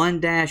 call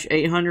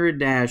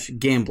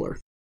 1-800-GAMBLER.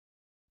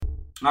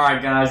 All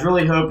right, guys.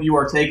 Really hope you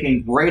are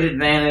taking great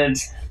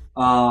advantage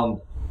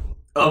of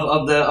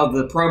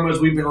the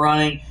promos we've been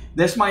running.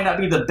 This might not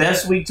be the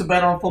best week to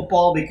bet on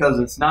football because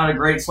it's not a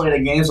great slate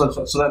of games,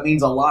 so that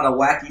means a lot of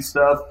wacky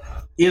stuff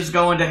is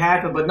going to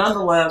happen. But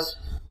nonetheless,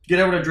 get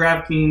over to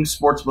DraftKings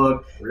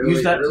Sportsbook.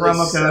 Use that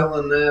promo code.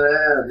 Selling that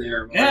ad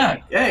there,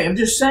 man. Yeah, I'm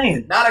just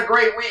saying. Not a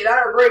great week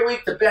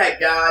to bet,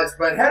 guys,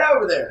 but head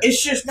over there.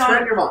 It's just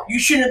not. You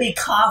shouldn't be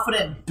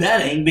confident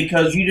betting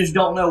because you just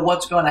don't know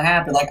what's going to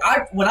happen. Like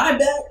when I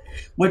bet,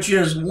 which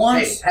is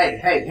once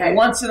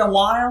in a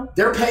while,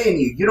 they're paying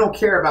you. You don't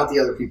care about the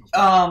other people.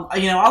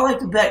 I like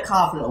to bet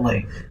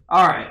confidently.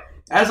 All right,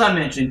 as I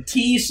mentioned,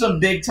 tease some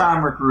big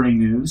time recruiting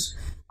news.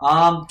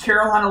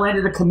 Carolina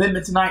landed a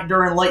commitment tonight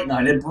during late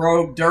night. It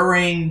broke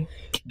during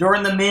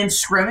the men's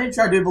scrimmage,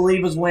 I do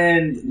believe, is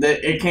when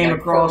it came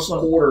across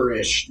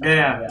quarter-ish.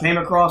 Came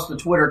across the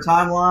Twitter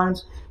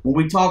timelines. When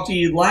we talked to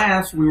you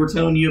last, we were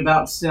telling you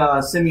about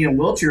Simeon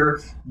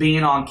Wilcher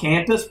being on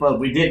campus, but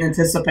we didn't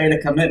anticipate a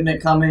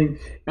commitment coming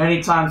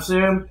anytime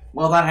soon.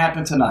 Well, that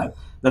happened tonight.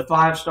 The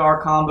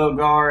 5-star combo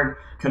guard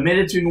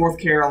committed to North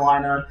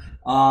Carolina,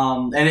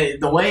 and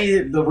the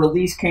way the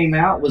release came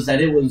out was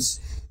that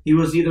he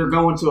was either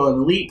going to an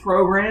elite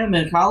program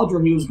in college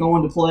or he was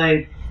going to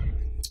play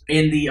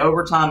in the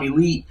Overtime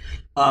Elite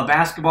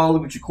basketball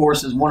league, which, of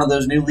course, is one of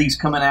those new leagues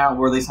coming out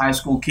where these high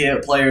school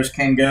players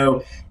can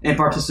go and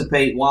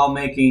participate while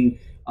making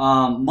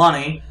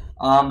money.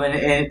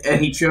 And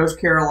he chose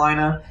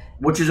Carolina,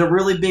 which is a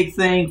really big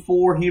thing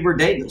for Hubert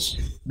Davis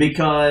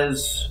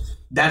because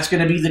that's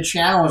going to be the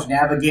challenge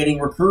navigating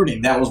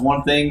recruiting. That was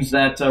one thing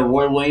that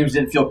Roy Williams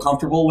didn't feel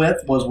comfortable with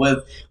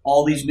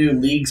all these new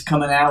leagues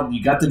coming out.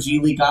 You got the G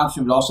League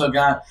option, but also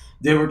got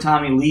the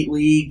Overtime Elite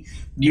League.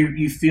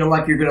 You feel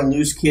like you're going to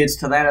lose kids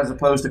to that as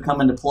opposed to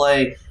coming to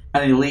play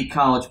at an elite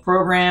college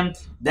program.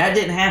 That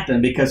didn't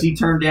happen because he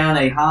turned down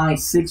a high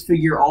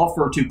six-figure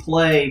offer to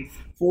play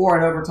for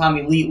an Overtime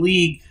Elite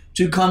League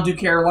to come to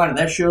Carolina.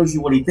 That shows you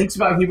what he thinks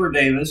about Hubert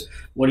Davis,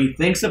 what he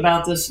thinks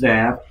about the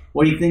staff,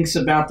 what he thinks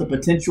about the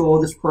potential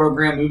of this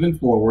program moving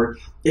forward.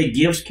 It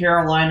gives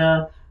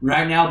Carolina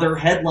right now their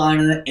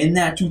headline in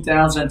that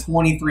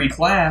 2023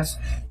 class,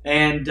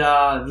 and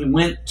he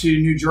went to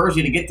New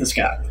Jersey to get this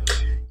guy.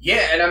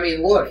 Yeah, and I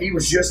mean, look, he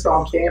was just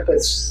on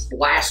campus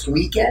last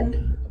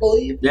weekend, I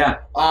believe. Yeah.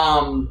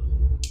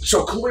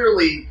 So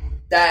clearly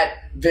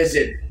that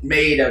visit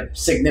made a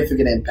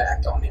significant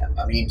impact on him.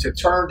 I mean, to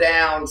turn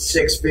down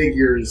six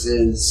figures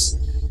is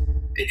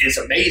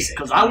amazing.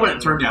 Because I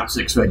wouldn't turn down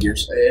six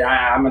figures.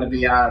 I'm going to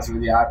be honest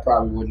with you, I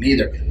probably wouldn't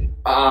either.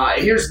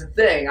 Here's the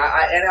thing.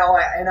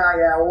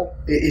 NIL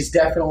is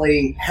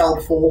definitely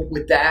helpful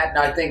with that, and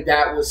I think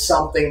that was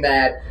something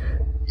that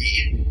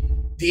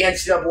the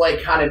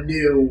NCAA kind of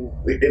knew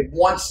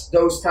once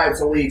those types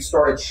of leagues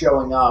started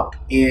showing up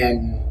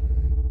in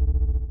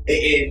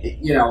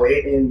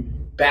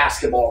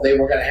basketball, they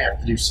were going to have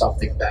to do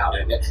something about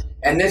it.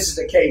 And this is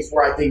a case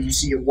where I think you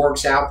see it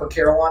works out for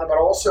Carolina, but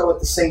also at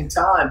the same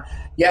time,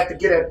 you have to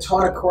get a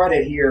ton of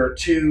credit here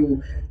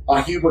to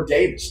Hubert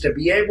Davis to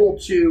be able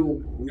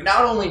to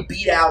not only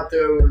beat out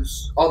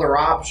those other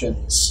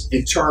options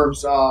in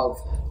terms of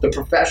the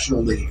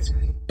professional leagues,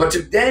 but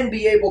to then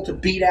be able to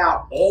beat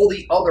out all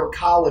the other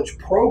college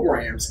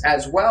programs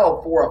as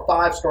well for a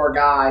 5-star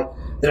guy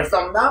that, if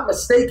I'm not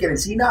mistaken,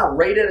 is he not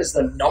rated as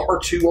the number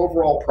 2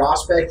 overall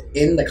prospect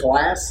in the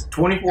class?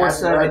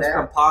 24/7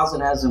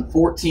 composite has him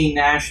 14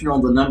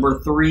 national, the number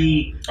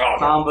 3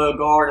 combo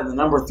guard, and the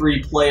number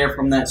 3 player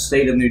from that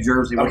state of New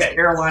Jersey, which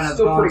Carolina's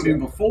gone to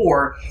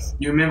before.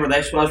 You remember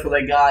that's where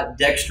they got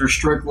Dexter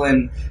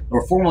Strickland,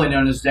 or formerly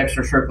known as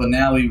Dexter Strickland.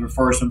 Now he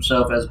refers to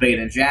himself as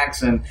Baden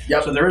Jackson.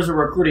 Yep. So there is a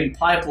recruiting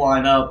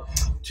pipeline up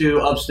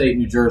to upstate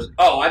New Jersey.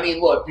 Oh, I mean,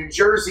 look, New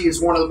Jersey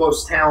is one of the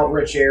most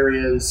talent-rich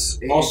areas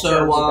in terms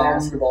of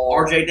basketball.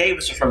 R.J.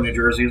 Davis is from New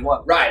Jersey as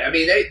well. Right. I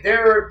mean,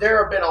 there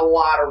have been a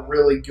lot of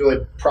really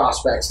good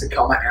prospects to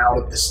come out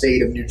of the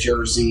state of New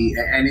Jersey,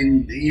 and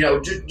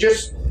in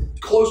just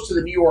close to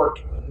the New York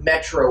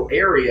metro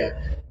area.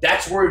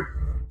 That's where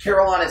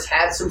Carolina's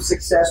had some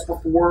success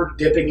before,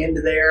 dipping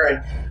into there,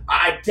 and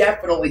I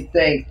definitely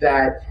think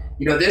that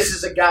this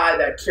is a guy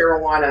that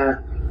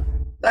Carolina,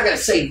 not going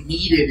to say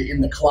needed in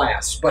the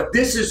class, but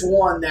this is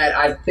one that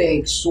I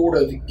think sort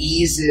of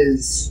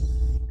eases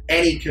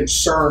any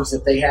concerns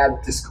that they had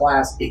with this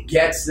class. It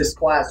gets this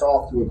class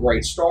off to a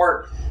great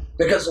start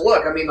because,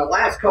 look, I mean, the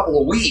last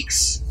couple of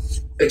weeks,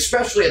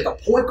 especially at the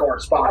point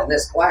guard spot in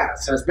this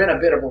class, has been a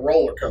bit of a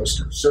roller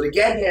coaster. So to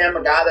get him,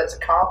 a guy that's a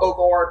combo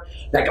guard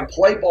that can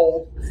play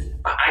both,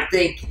 I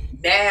think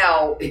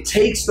now it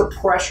takes the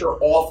pressure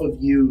off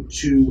of you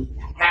to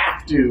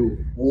have to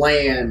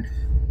land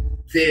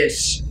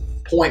this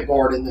point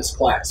guard in this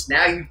class.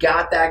 Now you've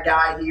got that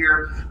guy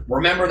here.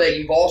 Remember that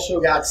you've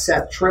also got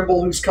Seth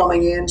Trimble who's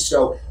coming in,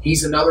 so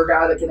he's another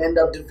guy that can end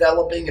up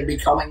developing and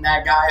becoming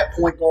that guy at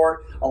point guard,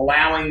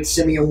 allowing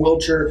Simeon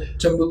Wilcher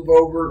to move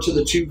over to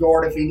the 2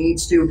 guard if he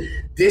needs to.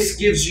 This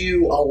gives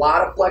you a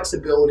lot of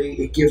flexibility.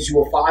 It gives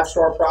you a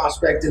 5-star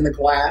prospect in the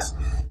class,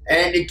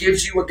 and it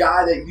gives you a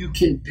guy that you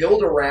can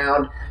build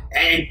around.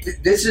 And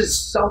this is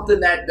something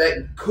that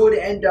could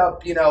end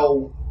up,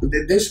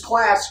 this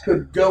class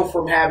could go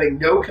from having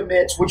no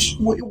commits, which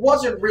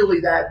wasn't really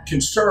that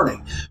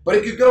concerning, but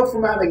it could go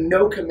from having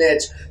no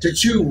commits to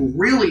 2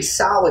 really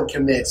solid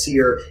commits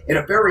here in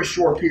a very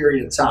short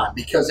period of time.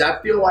 Because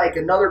I feel like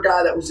another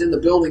guy that was in the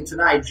building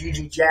tonight,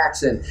 G.G.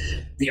 Jackson,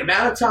 the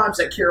amount of times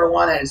that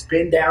Carolina has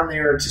been down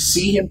there to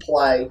see him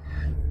play,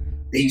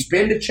 he's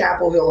been to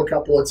Chapel Hill a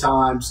couple of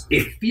times.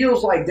 It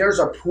feels like there's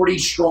a pretty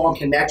strong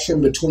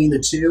connection between the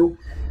two.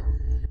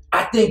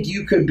 I think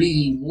you could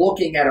be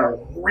looking at a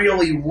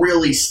really,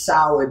 really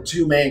solid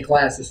 2-man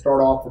class to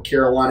start off for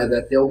Carolina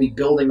that they'll be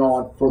building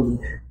on for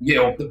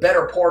the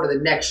better part of the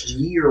next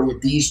year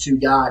with these 2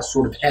 guys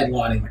sort of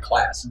headlining the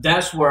class.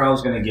 That's where I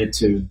was going to get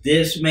to.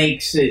 This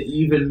makes it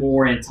even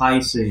more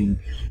enticing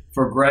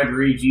for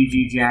Gregory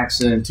G.G.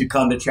 Jackson to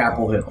come to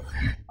Chapel Hill.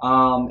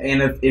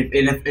 And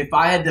if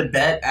I had to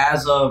bet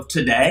as of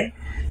today,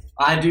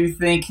 I do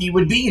think he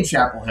would be in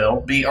Chapel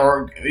Hill,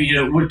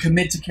 would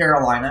commit to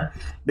Carolina,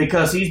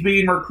 because he's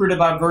being recruited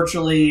by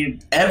virtually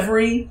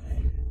every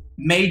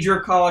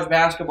major college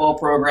basketball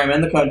program in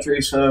the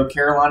country. So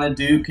Carolina,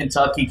 Duke,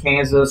 Kentucky,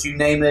 Kansas, you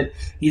name it,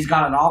 he's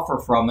got an offer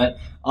from it.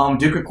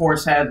 Duke, of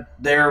course, had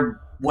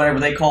their whatever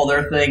they call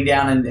their thing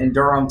down in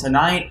Durham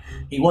tonight.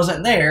 He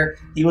wasn't there.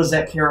 He was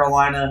at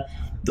Carolina.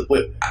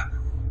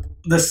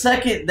 The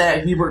second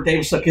that Hubert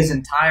Davis took his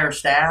entire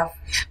staff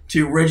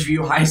to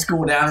Ridgeview High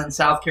School down in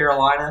South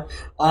Carolina,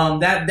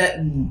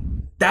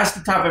 that's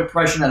the type of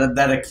impression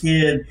that a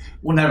kid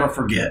will never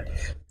forget.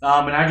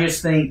 And I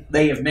just think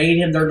they have made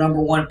him their number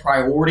 1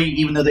 priority,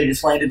 even though they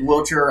just landed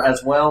Wilcher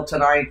as well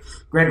tonight.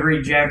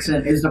 Gregory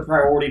Jackson is the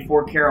priority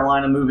for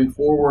Carolina moving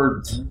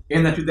forward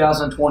in the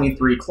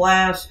 2023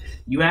 class.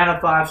 You add a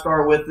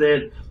 5-star with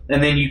it,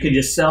 and then you can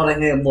just sell to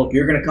him, look,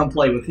 you're going to come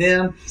play with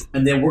him,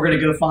 and then we're going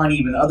to go find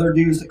even other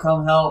dudes to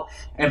come help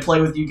and play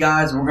with you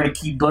guys, and we're going to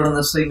keep building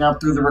this thing up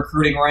through the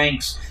recruiting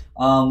ranks.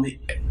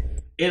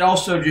 It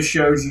also just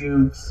shows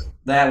you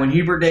that when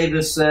Hubert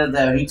Davis said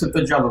that he took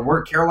the job of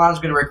work, Carolina's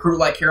going to recruit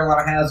like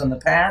Carolina has in the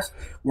past.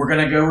 We're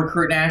going to go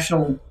recruit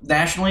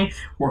nationally.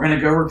 We're going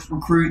to go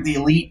recruit the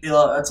elite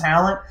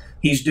talent.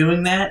 He's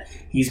doing that.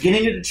 He's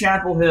getting it to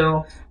Chapel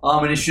Hill,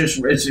 and it's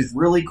just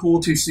really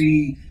cool to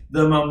see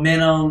the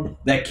momentum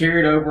that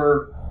carried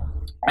over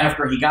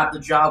after he got the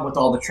job with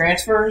all the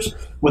transfers,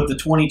 with the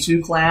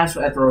 22 class,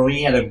 after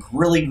he had a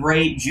really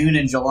great June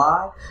and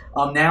July.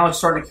 Now it's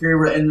starting to carry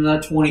over into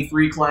that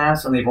 23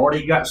 class, and they've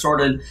already got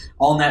started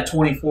on that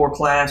 24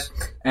 class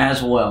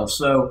as well.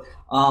 So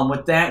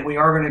with that, we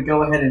are going to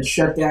go ahead and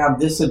shut down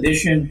this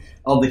edition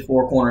of the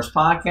Four Corners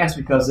podcast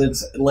because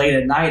it's late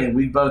at night, and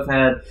we've both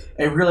had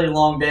a really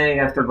long day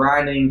after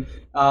grinding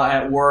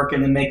at work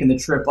and then making the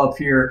trip up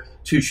here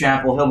to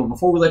Chapel Hill. But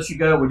before we let you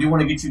go, we do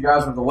want to get you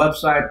guys on the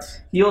website,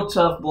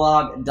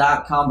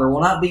 HeelToughBlog.com. There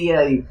will not be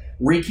a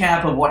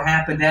recap of what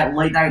happened at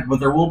late night, but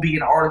there will be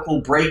an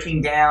article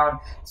breaking down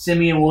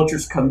Simeon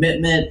Wilcher's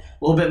commitment, a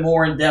little bit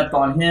more in depth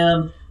on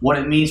him, what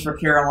it means for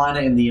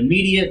Carolina in the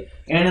immediate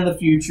and in the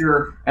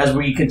future as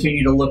we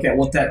continue to look at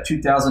what that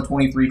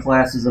 2023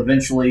 class is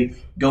eventually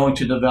going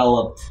to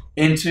develop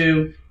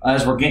into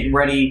as we're getting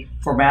ready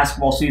for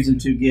basketball season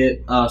to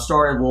get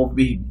started. We'll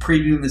be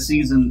previewing the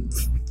season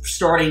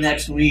starting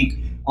next week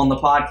on the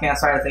podcast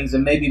side of things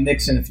and maybe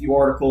mix in a few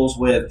articles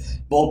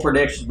with bold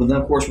predictions. But then,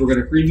 of course, we're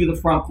going to preview the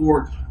front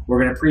court.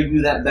 We're going to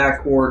preview that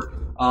back court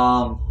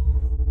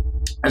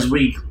as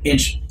we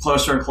inch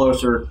closer and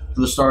closer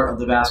to the start of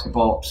the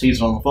basketball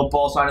season. On the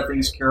football side of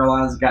things,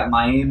 Carolina's got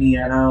Miami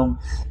at home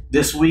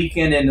this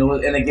weekend,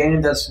 and a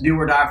game that's do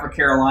or die for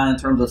Carolina in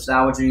terms of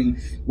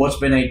salvaging what's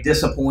been a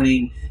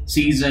disappointing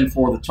season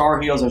for the Tar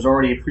Heels. There's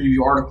already a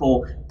preview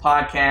article and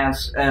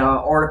podcast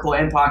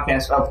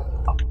up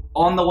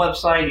on the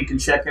website. You can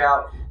check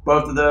out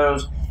both of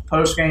those.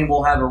 Post-game,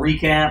 we'll have a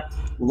recap.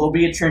 There'll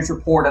be a trench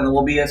report, and there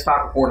will be a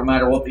stock report no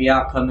matter what the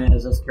outcome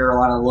is as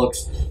Carolina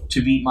looks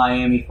to beat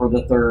Miami for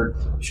the third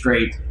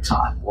straight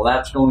time. Well,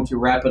 that's going to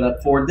wrap it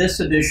up for this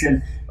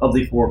edition of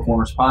the Four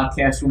Corners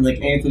Podcast. We want to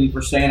thank Anthony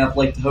for staying up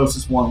late to host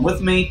this one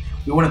with me.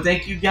 We want to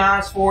thank you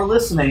guys for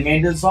listening.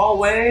 And as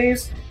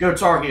always, go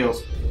Tar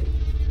Heels.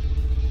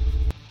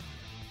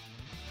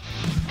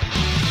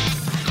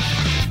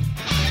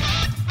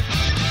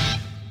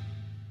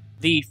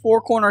 The Four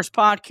Corners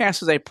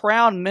Podcast is a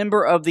proud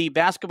member of the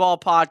Basketball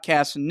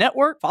Podcast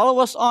Network. Follow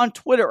us on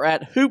Twitter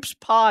at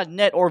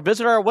HoopsPodNet or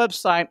visit our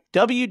website,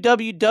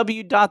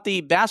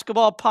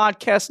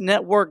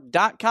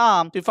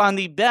 www.thebasketballpodcastnetwork.com, to find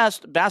the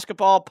best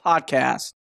basketball podcasts.